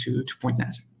input to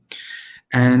PointNet.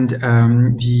 And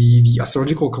the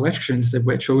archaeological collections that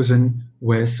were chosen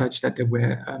were such that they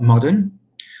were modern.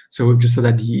 So just so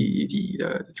that the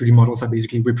 3D models are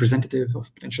basically representative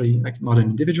of potentially modern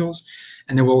individuals,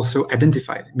 and they were also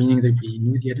identified, meaning that we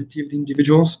knew the identity of the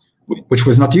individuals, which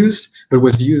was not used, but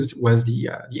was used was the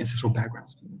ancestral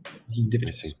backgrounds of the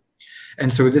individuals.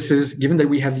 And so this is, given that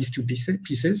we have these two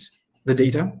pieces, the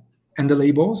data and the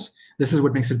labels, this is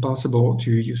what makes it possible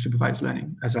to use supervised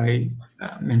learning, as I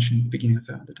mentioned at the beginning of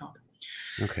the talk.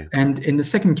 Okay. And in the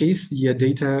second case, the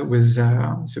data was,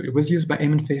 so it was used by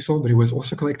Eamon Faisal, but it was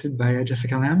also collected by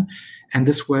Jessica Lamb, and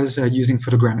this was using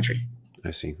photogrammetry.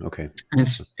 I see, okay. And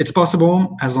it's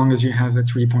possible as long as you have a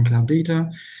 3-point cloud data.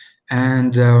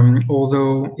 And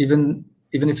although even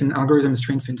if an algorithm is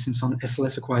trained, for instance, on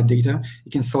SLS acquired data,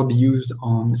 it can still be used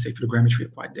on, say, photogrammetry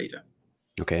acquired data.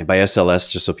 Okay, by SLS,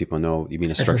 just so people know, you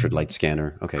mean a structured light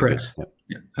scanner? Okay, correct. Good. Yep.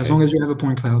 Yeah. As long as you have a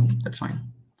point cloud, that's fine.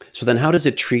 So then, how does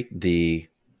it treat the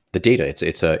data?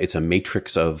 It's a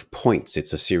matrix of points.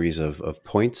 It's a series of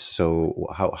points. So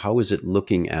how is it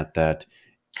looking at that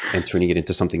and turning it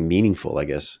into something meaningful, I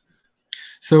guess.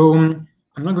 So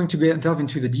I'm not going to delve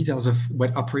into the details of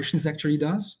what operations actually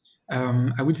does.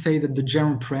 I would say that the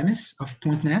general premise of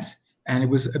PointNet, and it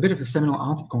was a bit of a seminal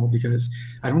article because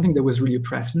I don't think there was really a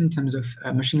precedent in terms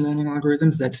of machine learning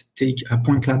algorithms that take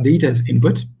point cloud data as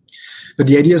input. But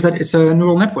the idea is that it's a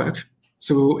neural network.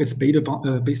 So it's based upon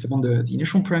the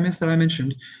initial premise that I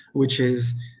mentioned, which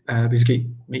is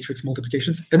basically matrix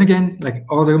multiplications. And again, like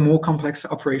other more complex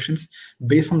operations,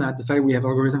 based on that, the fact we have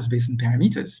algorithms based on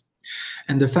parameters.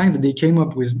 And the fact that they came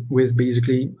up with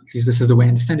basically, at least this is the way I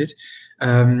understand it,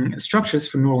 structures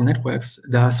for neural networks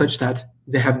that are such that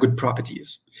they have good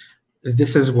properties.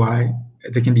 This is why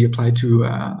they can be applied to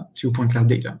point cloud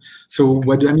data. So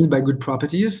what do I mean by good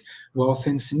properties? Well, for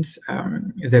instance,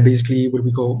 they're basically what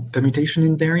we call permutation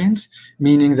invariant,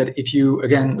 meaning that if you,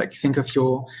 again, like think of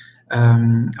your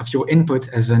input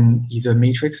as an either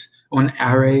matrix or an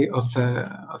array of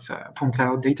point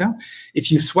cloud data,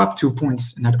 if you swap 2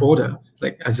 points in that order,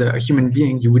 like as a human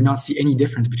being, you would not see any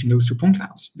difference between those 2 point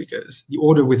clouds because the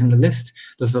order within the list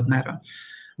does not matter.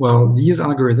 Well, these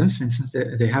algorithms, for instance,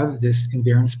 they have this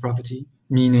invariance property,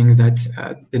 meaning that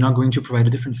they're not going to provide a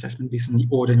different assessment based on the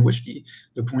order in which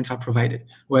the points are provided,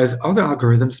 whereas other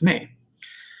algorithms may,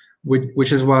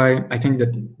 which is why I think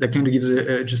that kind of gives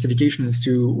a justification as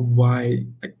to why,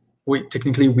 like,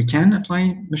 technically we can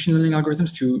apply machine learning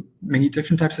algorithms to many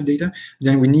different types of data.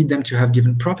 Then we need them to have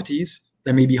given properties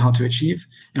that may be hard to achieve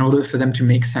in order for them to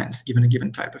make sense given a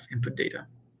given type of input data.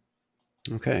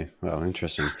 Okay, well,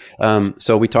 interesting.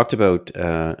 So we talked about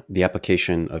the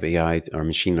application of AI or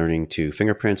machine learning to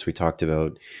fingerprints. We talked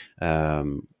about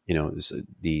the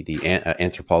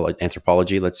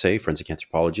anthropology, let's say, forensic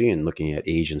anthropology, and looking at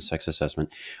age and sex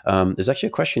assessment. There's actually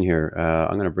a question here.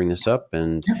 I'm going to bring this up,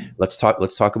 and let's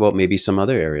talk about maybe some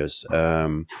other areas.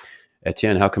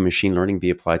 Etienne, how can machine learning be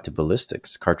applied to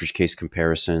ballistics, cartridge case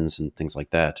comparisons, and things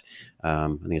like that? I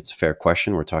think it's a fair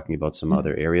question. We're talking about some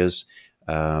other areas.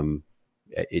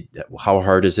 How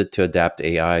hard is it to adapt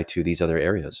AI to these other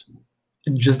areas?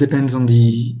 It just depends on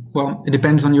it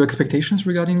depends on your expectations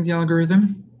regarding the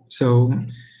algorithm. So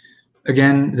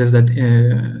again, there's that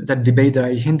debate that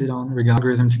I hinted on regarding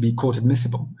algorithm to be court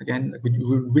admissible. Again, we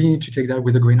really need to take that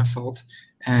with a grain of salt.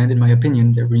 And in my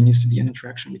opinion, there really needs to be an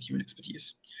interaction with human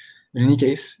expertise. But in any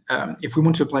case, if we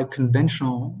want to apply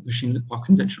conventional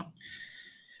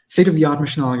state-of-the-art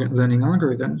machine learning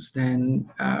algorithms, then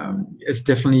it's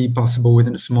definitely possible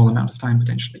within a small amount of time,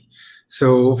 potentially.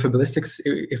 So for ballistics,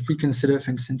 if we consider,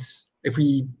 for instance,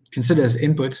 as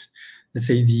input, let's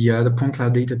say the point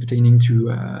cloud data pertaining to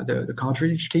the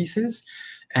cartridge cases,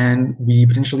 and we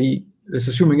potentially, let's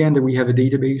assume again that we have a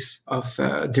database of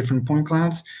different point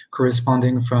clouds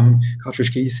corresponding from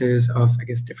cartridge cases of, I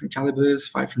guess, different calibers,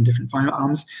 5 from different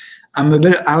firearms. I'm a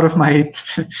bit out of my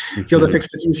field of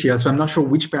expertise here, so I'm not sure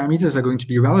which parameters are going to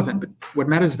be relevant. But what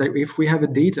matters is that if we have a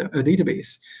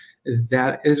database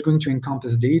that is going to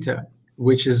encompass data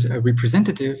which is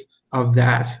representative of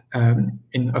that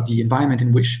of the environment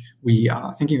in which we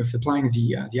are thinking of applying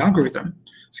the algorithm,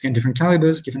 so again, different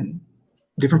calibers, given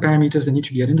different parameters that need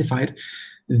to be identified,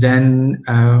 then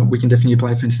we can definitely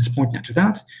apply, for instance, PointNet to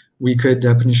that. We could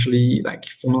potentially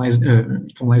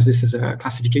formalize this as a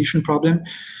classification problem,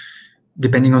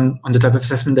 depending on the type of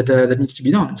assessment that needs to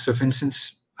be done. So, for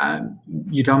instance,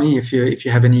 you tell me if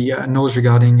you have any knowledge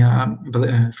regarding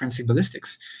forensic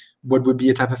ballistics, what would be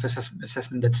a type of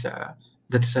assessment that's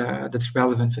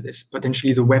relevant for this?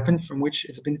 Potentially the weapon from which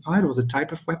it's been fired, or the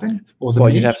type of weapon, or the well,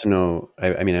 make? You'd have to know.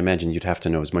 I mean, I imagine you'd have to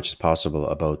know as much as possible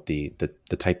about the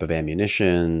type of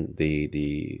ammunition,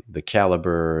 the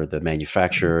caliber, the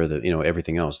manufacturer,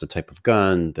 everything else, the type of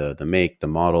gun, the make, the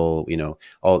model.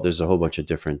 There's a whole bunch of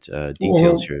different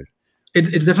details here.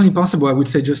 It's definitely possible. I would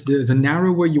say just the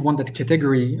narrower you want that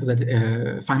category,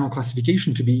 that final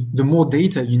classification to be, the more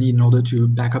data you need in order to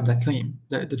back up that claim.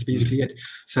 That's basically it.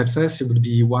 So at first, it would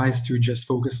be wise to just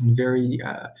focus on very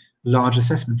large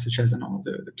assessments, such as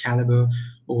the caliber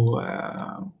or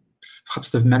perhaps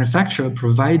the manufacturer,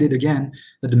 provided, again,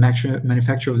 that the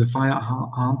manufacturer of the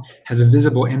firearm has a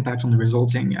visible impact on the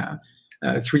resulting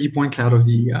 3D point cloud of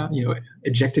the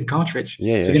ejected cartridge. So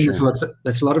again, sure.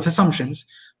 That's a lot of assumptions.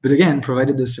 But again,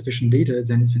 provided there's sufficient data,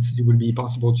 then for instance, it would be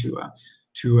possible to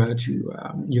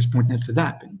use PointNet for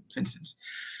that. For instance,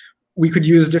 we could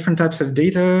use different types of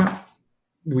data.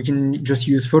 We can just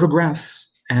use photographs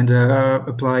and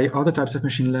apply other types of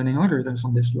machine learning algorithms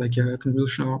on this, like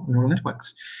convolutional neural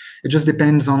networks. It just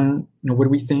depends on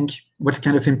what we think, what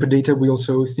kind of input data we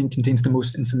also think contains the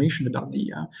most information about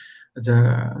the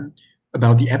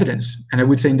evidence. And I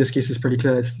would say in this case it's pretty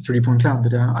clear it's 3D point cloud,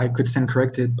 but I could stand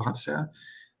corrected perhaps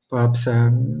perhaps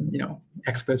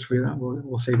experts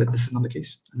will say that this is not the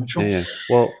case. I'm not sure. Yeah.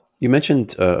 Well, you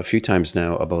mentioned a few times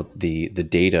now about the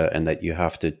data, and that you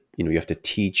have to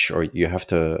teach, or you have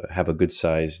to have a good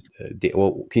size.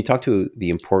 Well, can you talk to the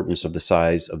importance of the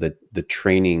size of the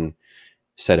training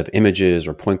set of images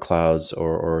or point clouds,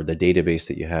 or the database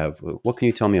that you have? What can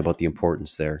you tell me about the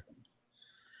importance there?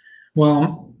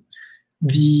 Well,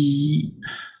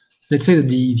 let's say that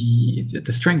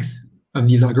the strength of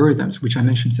these algorithms, which I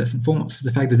mentioned first and foremost, is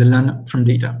the fact that they learn from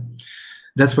data.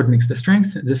 That's what makes the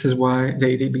strength. This is why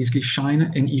they basically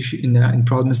shine in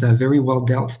problems that are very well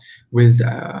dealt with,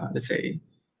 let's say,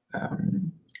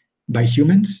 by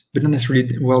humans, but not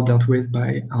necessarily well dealt with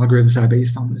by algorithms that are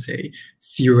based on, let's say,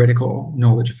 theoretical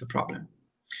knowledge of the problem.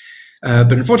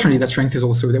 But unfortunately, that strength is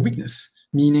also their weakness,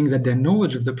 meaning that their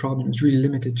knowledge of the problem is really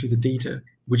limited to the data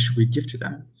which we give to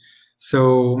them.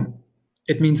 So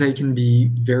it means that it can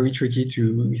be very tricky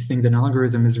to think that an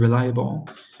algorithm is reliable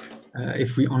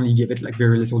if we only give it like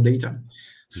very little data.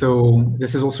 So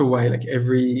this is also why like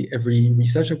every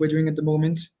research that we're doing at the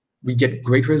moment, we get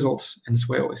great results. And that's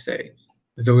why I always say,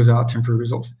 those are temporary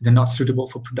results. They're not suitable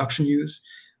for production use.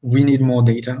 We need more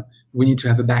data. We need to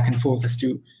have a back and forth as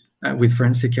to, with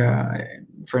forensic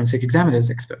examiners,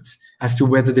 experts, as to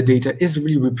whether the data is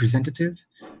really representative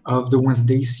of the ones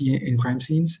they see in crime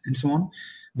scenes and so on.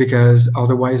 Because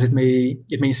otherwise it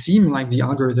may seem like the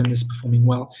algorithm is performing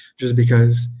well just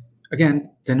because, again,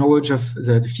 the knowledge of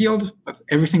the field of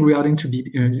everything regarding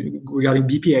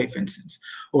BPA, for instance,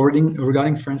 or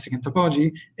regarding forensic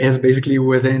anthropology is basically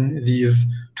within these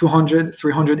 200,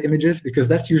 300 images, because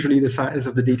that's usually the size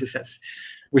of the data sets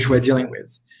which we're dealing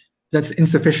with. That's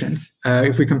insufficient.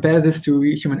 If we compare this to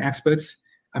human experts,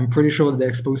 I'm pretty sure that they're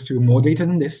exposed to more data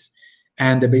than this,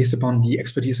 and they're based upon the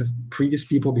expertise of previous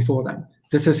people before them.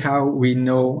 This is how we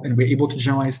know and we're able to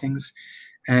generalize things.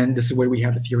 And this is where we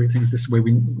have the theory of things. This is where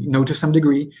we know to some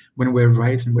degree when we're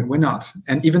right and when we're not.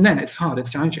 And even then, it's hard,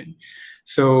 it's challenging.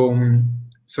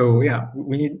 So yeah,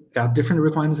 there are different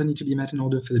requirements that need to be met in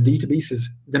order for the databases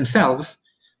themselves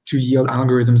to yield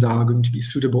algorithms that are going to be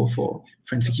suitable for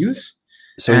forensic use.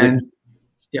 So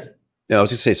yeah. I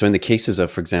was just saying, so in the cases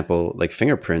of, for example, like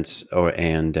fingerprints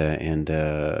and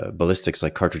ballistics,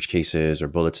 like cartridge cases or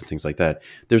bullets and things like that,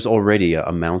 there's already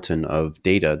a mountain of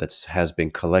data that has been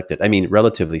collected. I mean,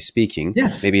 relatively speaking,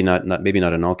 yes. maybe not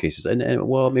in all cases. And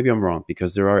well, maybe I'm wrong,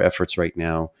 because there are efforts right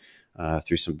now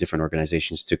through some different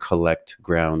organizations to collect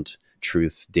ground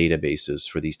truth databases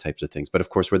for these types of things. But of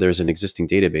course, where there's an existing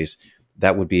database,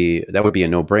 that would be a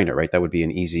no-brainer, right? That would be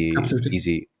an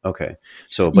easy. Okay.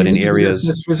 So, but in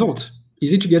areas,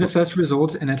 easy to get a first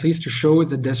result, and at least to show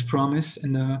that there's promise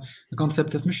in the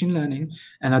concept of machine learning,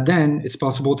 and that then it's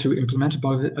possible to implement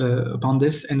upon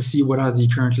this and see what are the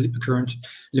current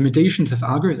limitations of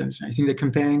algorithms. And I think that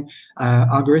comparing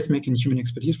algorithmic and human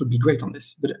expertise would be great on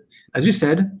this. But as you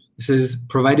said, this is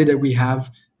provided that we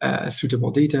have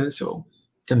suitable data, so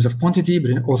in terms of quantity,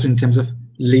 but also in terms of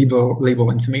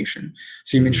label information.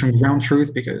 So you mentioned ground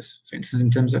truth because, for instance, in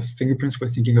terms of fingerprints, we're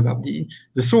thinking about the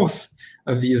source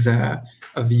of these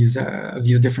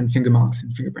different finger marks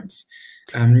and fingerprints.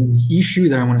 The issue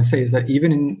that I want to say is that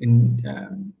even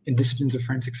in disciplines of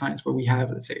forensic science where we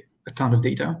have, let's say, a ton of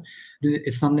data,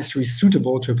 it's not necessarily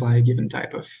suitable to apply a given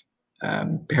type of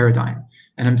paradigm.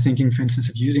 And I'm thinking, for instance,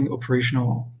 of using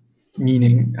operational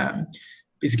meaning,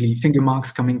 basically finger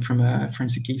marks coming from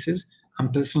forensic cases.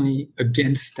 I'm personally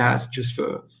against that just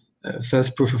for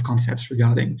first proof of concepts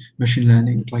regarding machine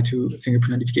learning applied to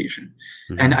fingerprint identification.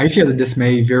 And I feel that this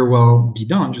may very well be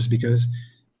done just because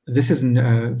this is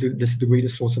the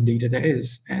greatest source of data there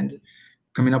is. And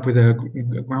coming up with a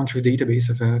ground truth database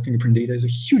of fingerprint data is a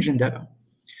huge endeavor.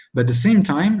 But at the same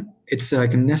time, it's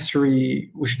like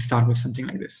we should start with something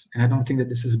like this. And I don't think that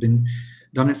this has been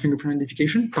done in fingerprint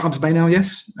identification. Perhaps by now,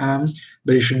 yes,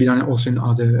 but it should be done also in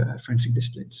other forensic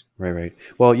disciplines. Right.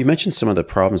 Well, you mentioned some of the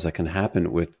problems that can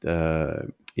happen with,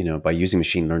 by using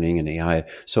machine learning and AI.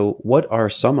 So, what are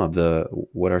some of the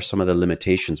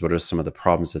limitations? What are some of the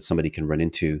problems that somebody can run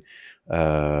into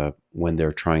when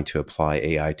they're trying to apply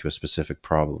AI to a specific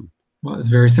problem? Well, it's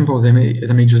very simple. They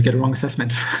may just get a wrong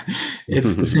assessment.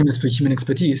 It's the same as for human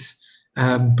expertise.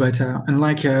 But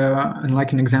unlike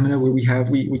an examiner where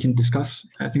we can discuss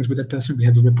things with that person, we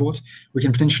have a report, we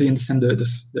can potentially understand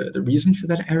the reason for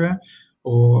that error,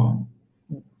 or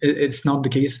it's not the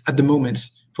case at the moment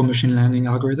for machine learning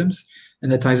algorithms,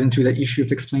 and that ties into that issue of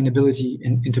explainability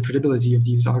and interpretability of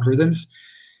these algorithms.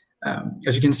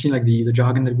 As you can see, like the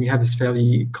jargon that we have is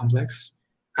fairly complex.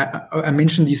 I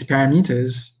mentioned these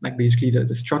parameters, like basically the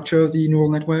structure of the neural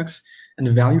networks and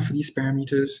the value for these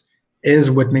parameters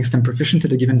is what makes them proficient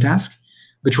at a given task.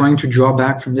 but trying to draw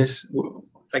back from this,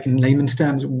 like in layman's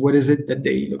terms, what is it that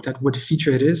they looked at, what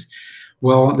feature it is?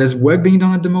 Well, there's work being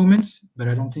done at the moment, but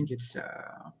I don't think it's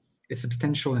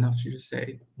substantial enough to just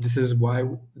say, this is why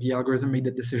the algorithm made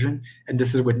that decision, and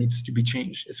this is what needs to be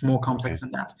changed. It's more complex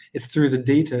than that. It's through the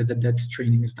data that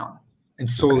training is done, and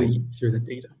solely through the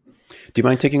data. Do you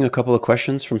mind taking a couple of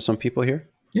questions from some people here?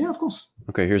 Yeah, of course.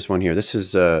 Okay, here's one here. This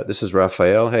is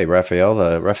Raphael. Hey,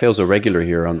 Raphael. Raphael's a regular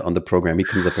here on the program. He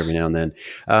comes up every now and then.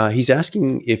 He's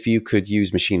asking if you could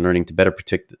use machine learning to better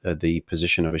predict the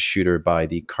position of a shooter by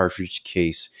the cartridge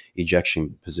case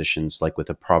ejection positions, like with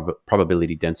a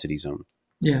probability density zone.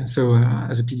 Yeah, so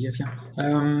as a PDF, yeah.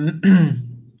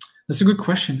 That's a good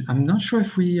question. I'm not sure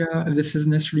if if this is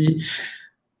necessarily...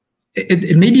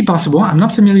 It may be possible. I'm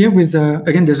not familiar with,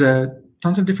 again, there's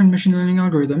tons of different machine learning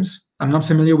algorithms. I'm not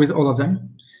familiar with all of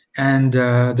them, and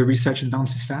the research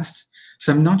advances fast.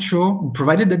 So I'm not sure,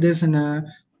 provided that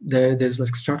there's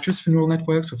like structures for neural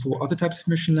networks or for other types of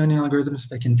machine learning algorithms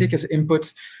that can take as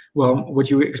input, well, what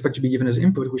you expect to be given as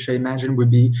input, which I imagine would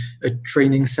be a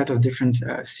training set of different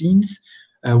scenes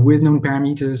with known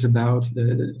parameters about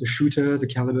the shooter, the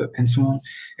caliber, and so on.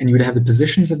 And you would have the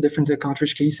positions of different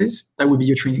cartridge cases. That would be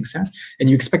your training set. And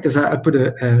you expect as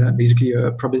output basically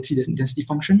a probability density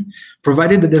function.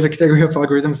 Provided that there's a category of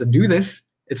algorithms that do this,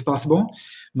 it's possible.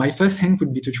 My first hint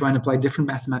would be to try and apply different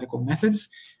mathematical methods.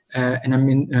 And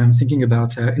I'm thinking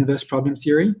about inverse problem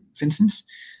theory, for instance,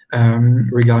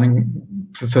 regarding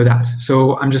for that.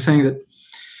 So I'm just saying that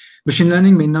machine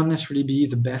learning may not necessarily be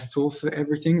the best tool for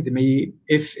everything. They may,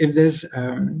 if there's,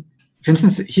 for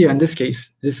instance, here in this case,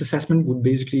 this assessment would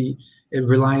basically, it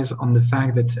relies on the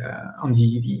fact that on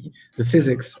the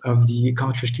physics of the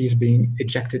cartridge case being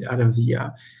ejected out of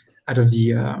the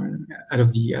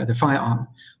firearm.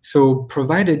 So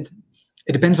provided,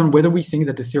 it depends on whether we think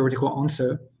that the theoretical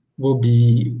answer will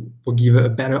give a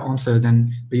better answer than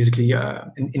basically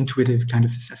an intuitive kind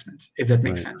of assessment, if that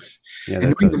makes sense. Yeah,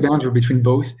 and knowing the boundary between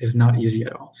both is not easy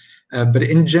at all. But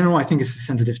in general, I think it's a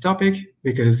sensitive topic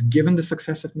because given the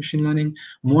success of machine learning,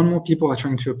 more and more people are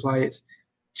trying to apply it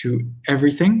to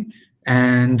everything.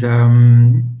 And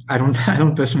I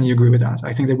don't personally agree with that.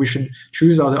 I think that we should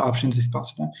choose other options if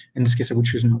possible. In this case, I would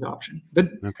choose another option, but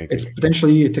it's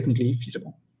potentially technically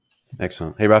feasible.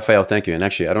 Excellent. Hey, Raphael, thank you. And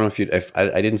actually, I don't know if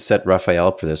I didn't set Raphael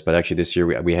up for this, but actually this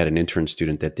year we had an intern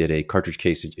student that did a cartridge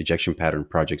case ejection pattern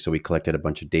project. So we collected a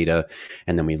bunch of data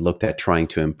and then we looked at trying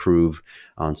to improve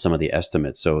on some of the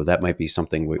estimates. So that might be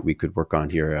something we could work on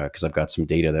here because I've got some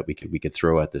data that we could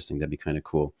throw at this thing. That'd be kind of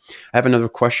cool. I have another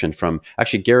question from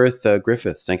actually Gareth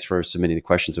Griffiths. Thanks for submitting the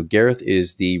question. So Gareth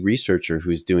is the researcher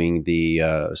who's doing the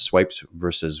swipes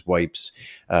versus wipes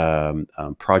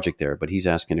project there, but he's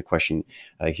asking a question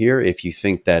here. If you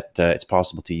think that it's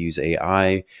possible to use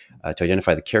AI to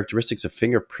identify the characteristics of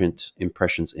fingerprint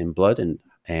impressions in blood.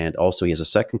 And also he has a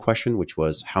second question, which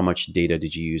was how much data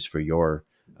did you use for your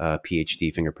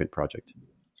PhD fingerprint project?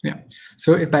 Yeah.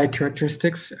 So if by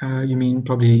characteristics, you mean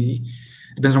probably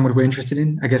depends on what we're interested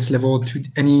in. I guess level 2,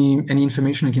 any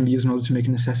information that can be used in order to make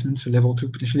an assessment. So level 2,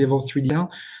 potentially level 3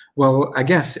 detail. Well, I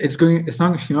guess you're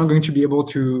not going to be able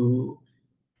to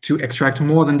extract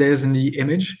more than there is in the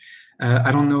image.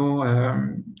 I don't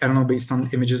know based on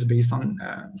images, based on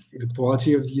the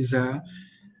quality of these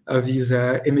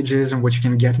images and what you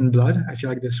can get in blood. I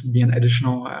feel like this would be an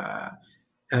additional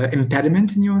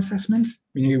impediment in your assessment,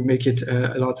 meaning you make it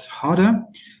a lot harder.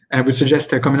 And I would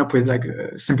suggest coming up with like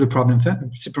simpler problems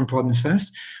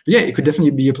first. But yeah, it could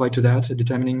definitely be applied to that,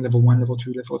 determining level 1, level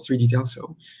 2, level 3 details.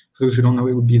 So for those who don't know,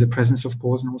 it would be the presence of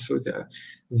pores and also the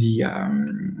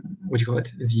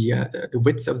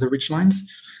width of the ridge lines.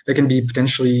 That can be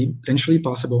potentially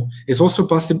possible. It's also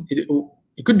possible.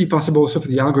 It could be possible also for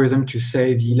the algorithm to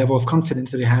say the level of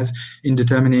confidence that it has in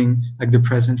determining like the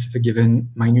presence of a given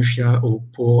minutia or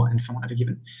pore and so on at a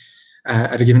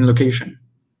given location.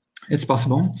 It's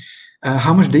possible.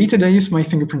 How much data did I use for my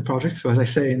fingerprint project? So as I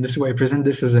say, in this way, I present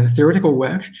this as a theoretical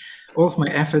work. All of my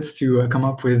efforts to come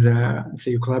up with,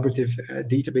 say, a collaborative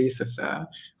database of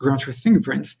ground truth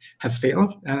fingerprints have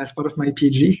failed as part of my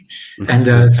PhD.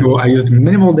 And so I used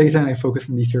minimal data and I focused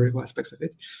on the theoretical aspects of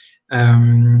it,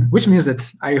 which means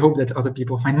that I hope that other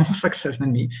people find more success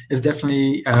than me. It's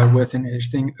definitely worth an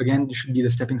edge thing. Again, this should be the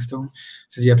stepping stone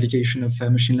to the application of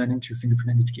machine learning to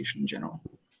fingerprint identification in general.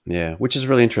 Yeah, which is a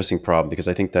really interesting problem because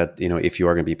I think that, if you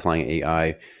are going to be applying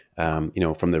AI,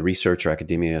 from the research or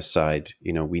academia side,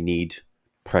 we need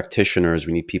practitioners,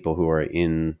 we need people who are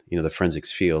in, the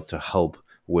forensics field to help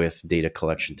with data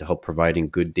collection to help providing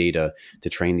good data to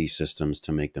train these systems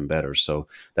to make them better. So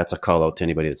that's a call out to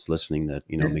anybody that's listening, that,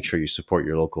 you know, make sure you support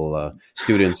your local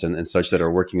students and such that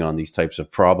are working on these types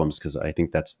of problems, because I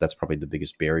think that's probably the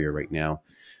biggest barrier right now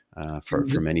for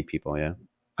many people. Yeah.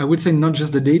 I would say not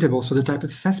just the data, but also the type of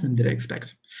assessment that I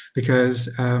expect. Because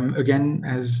again,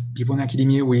 as people in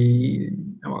academia,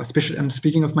 especially I'm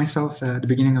speaking of myself at the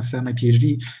beginning of my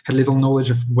PhD, had little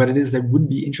knowledge of what it is that would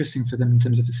be interesting for them in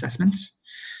terms of assessments.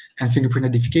 And fingerprint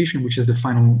identification, which is the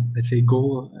final, let's say,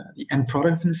 goal, the end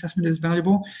product of an assessment, is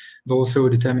valuable, but also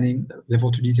determining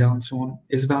level 2 detail and so on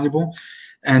is valuable.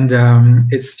 And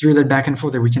it's through that back and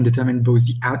forth that we can determine both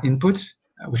the input,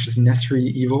 which is necessary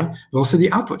evil, but also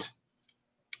the output.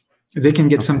 They can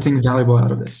get something valuable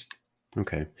out of this.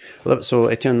 Okay. So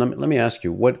Etienne, let me ask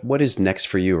you, what is next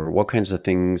for you, or what kinds of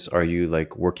things are you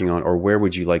like working on, or where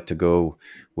would you like to go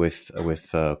with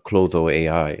Clotho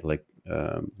AI? Like,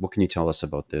 what can you tell us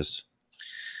about this?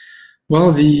 Well,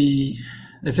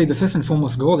 let's say the first and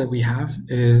foremost goal that we have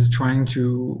is trying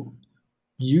to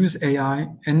use AI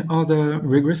and other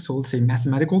rigorous tools, say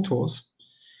mathematical tools,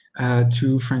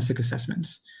 to forensic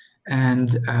assessments.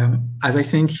 And as I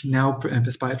think now,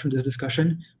 inspired from this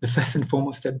discussion, the first and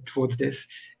foremost step towards this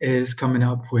is coming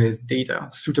up with data,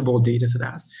 suitable data for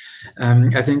that.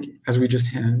 I think, as we just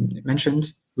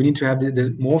mentioned, we need to have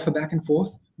more of a back and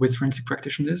forth with forensic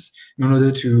practitioners in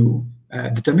order to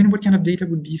determine what kind of data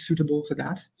would be suitable for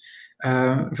that,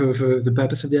 for the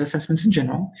purpose of the assessments in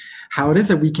general, how it is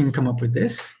that we can come up with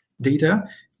this data.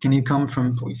 Can it come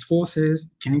from police forces?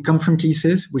 Can it come from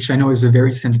cases, which I know is a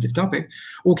very sensitive topic?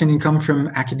 Or can it come from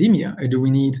academia? Or do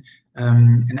we need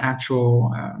an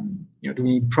actual, do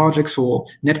we need projects or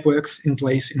networks in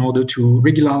place in order to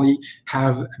regularly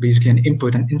have basically an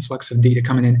input and influx of data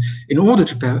coming in order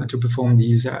to perform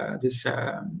this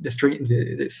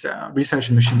research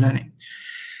in machine learning?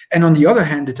 And on the other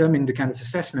hand, determine the kind of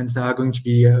assessments that are going to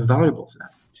be valuable for that.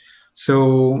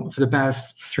 So for the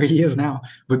past 3 years now,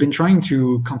 we've been trying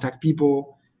to contact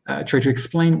people, try to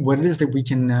explain what it is that we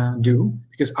can do,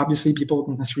 because obviously people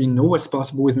don't necessarily know what's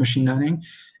possible with machine learning.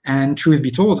 And truth be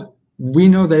told, I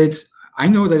know that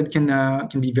it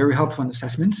can be very helpful in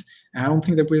assessments. And I don't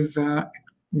think that we've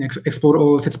explored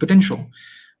all of its potential.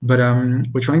 But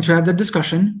we're trying to have that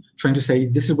discussion, trying to say,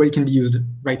 this is what it can be used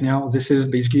right now. This is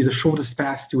basically the shortest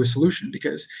path to a solution,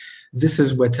 because this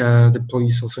is what the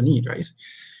police also need, right?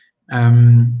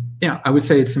 I would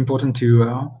say it's important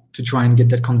to try and get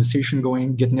that conversation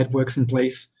going, get networks in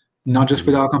place, not just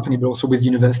with our company, but also with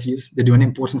universities. They do an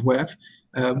important work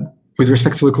with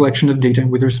respect to the collection of data,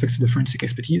 with respect to the forensic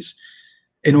expertise,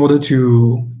 in order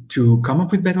to come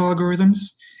up with better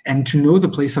algorithms and to know the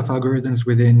place of algorithms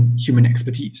within human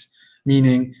expertise.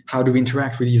 Meaning, how do we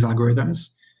interact with these algorithms?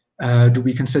 Do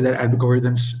we consider that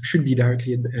algorithms should be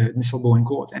directly admissible in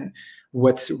court? And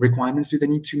what requirements do they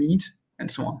need to meet? And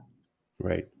so on.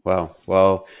 Right. Wow.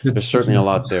 Well, there's certainly a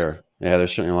lot there. Yeah,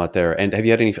 there's certainly a lot there. And have you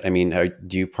had any,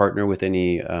 do you partner with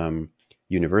any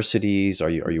universities? Are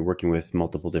you working with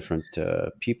multiple different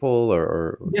people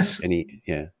or yes. any?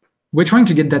 Yeah. We're trying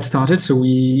to get that started. So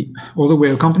although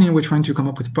we're a company, we're trying to come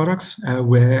up with products.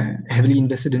 We're heavily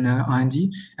invested in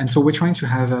R&D. And so we're trying to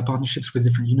have partnerships with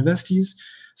different universities.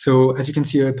 So as you can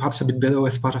see, perhaps a bit below,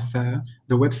 as part of the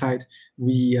website,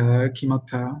 we came up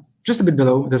just a bit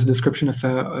below. There's a description of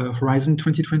Horizon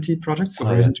 2020 project. So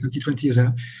Horizon 2020 is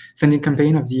a funding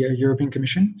campaign of the European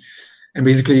Commission. And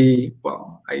basically,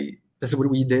 this is what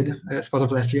we did as part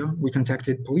of last year. We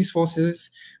contacted police forces,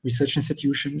 research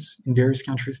institutions in various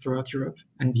countries throughout Europe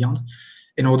and beyond,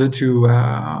 in order to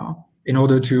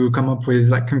come up with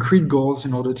like concrete goals,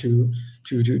 in order to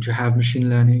have machine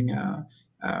learning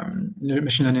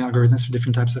algorithms for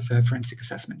different types of forensic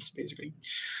assessments, basically.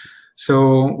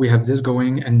 So we have this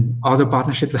going, and other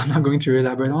partnerships I'm not going to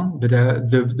elaborate on, but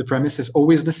the premise is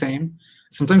always the same.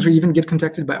 Sometimes we even get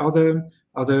contacted by other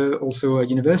also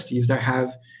universities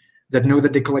that know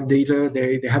that they collect data,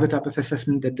 they have a type of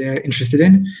assessment that they're interested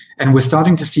in. And we're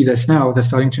starting to see this now. They're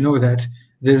starting to know that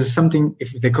there's something,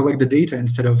 if they collect the data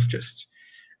instead of just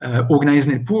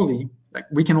organizing it poorly, like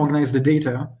we can organize the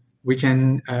data, we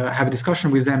can have a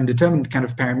discussion with them, determine the kind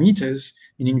of parameters,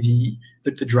 meaning the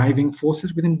driving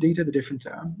forces within data, the different,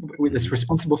 that's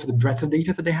responsible for the breadth of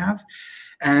data that they have.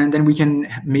 And then we can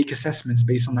make assessments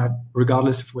based on that,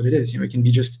 regardless of what it is. It can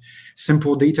be just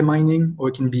simple data mining, or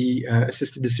it can be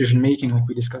assisted decision making, like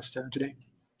we discussed today.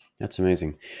 That's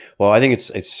amazing. Well, I think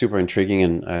it's super intriguing,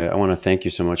 and I want to thank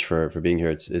you so much for being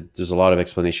here. There's a lot of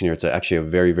explanation here. It's actually a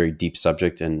very, very deep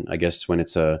subject, and I guess when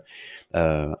it's a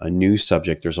new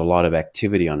subject, there's a lot of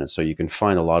activity on it, so you can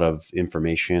find a lot of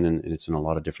information, and it's in a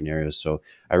lot of different areas. So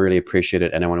I really appreciate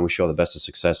it, and I want to wish you all the best of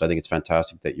success. I think it's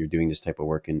fantastic that you're doing this type of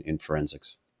work in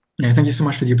forensics. Yeah, thank you so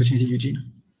much for the opportunity, Eugene.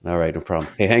 All right, no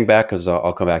problem. Hey, hang back because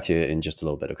I'll come back to you in just a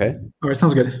little bit. Okay. All right,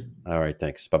 sounds good. All right.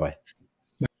 Thanks. Bye bye.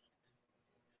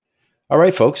 All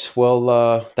right, folks.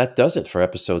 Well, that does it for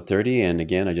episode 30. And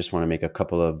again, I just want to make a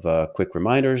couple of quick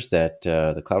reminders that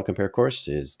the Cloud Compare course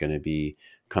is going to be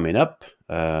coming up.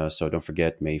 So don't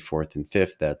forget May 4th and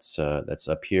 5th. That's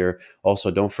up here.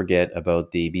 Also, don't forget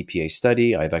about the BPA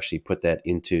study. I've actually put that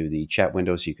into the chat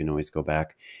window, so you can always go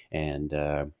back and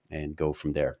go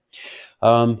from there.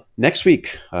 Next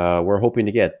week, we're hoping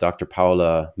to get Dr.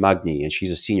 Paola Magni, and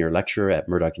she's a senior lecturer at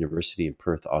Murdoch University in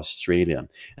Perth, Australia.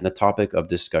 And the topic of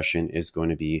discussion is going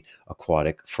to be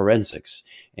aquatic forensics.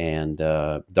 And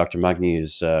Dr. Magni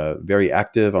is very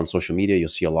active on social media. You'll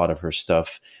see a lot of her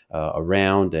stuff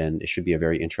around, and it should be a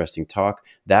very interesting talk.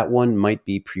 That one might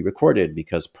be pre-recorded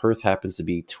because Perth happens to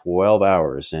be 12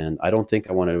 hours, and I don't think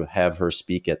I want to have her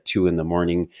speak at 2 in the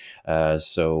morning.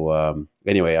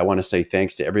 Anyway, I want to say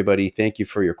thanks to everybody. Thank you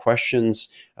for your questions.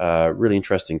 Really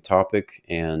interesting topic.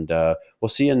 And we'll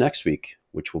see you next week,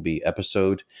 which will be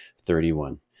episode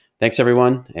 31. Thanks,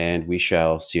 everyone. And we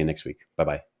shall see you next week.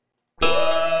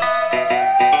 Bye-bye.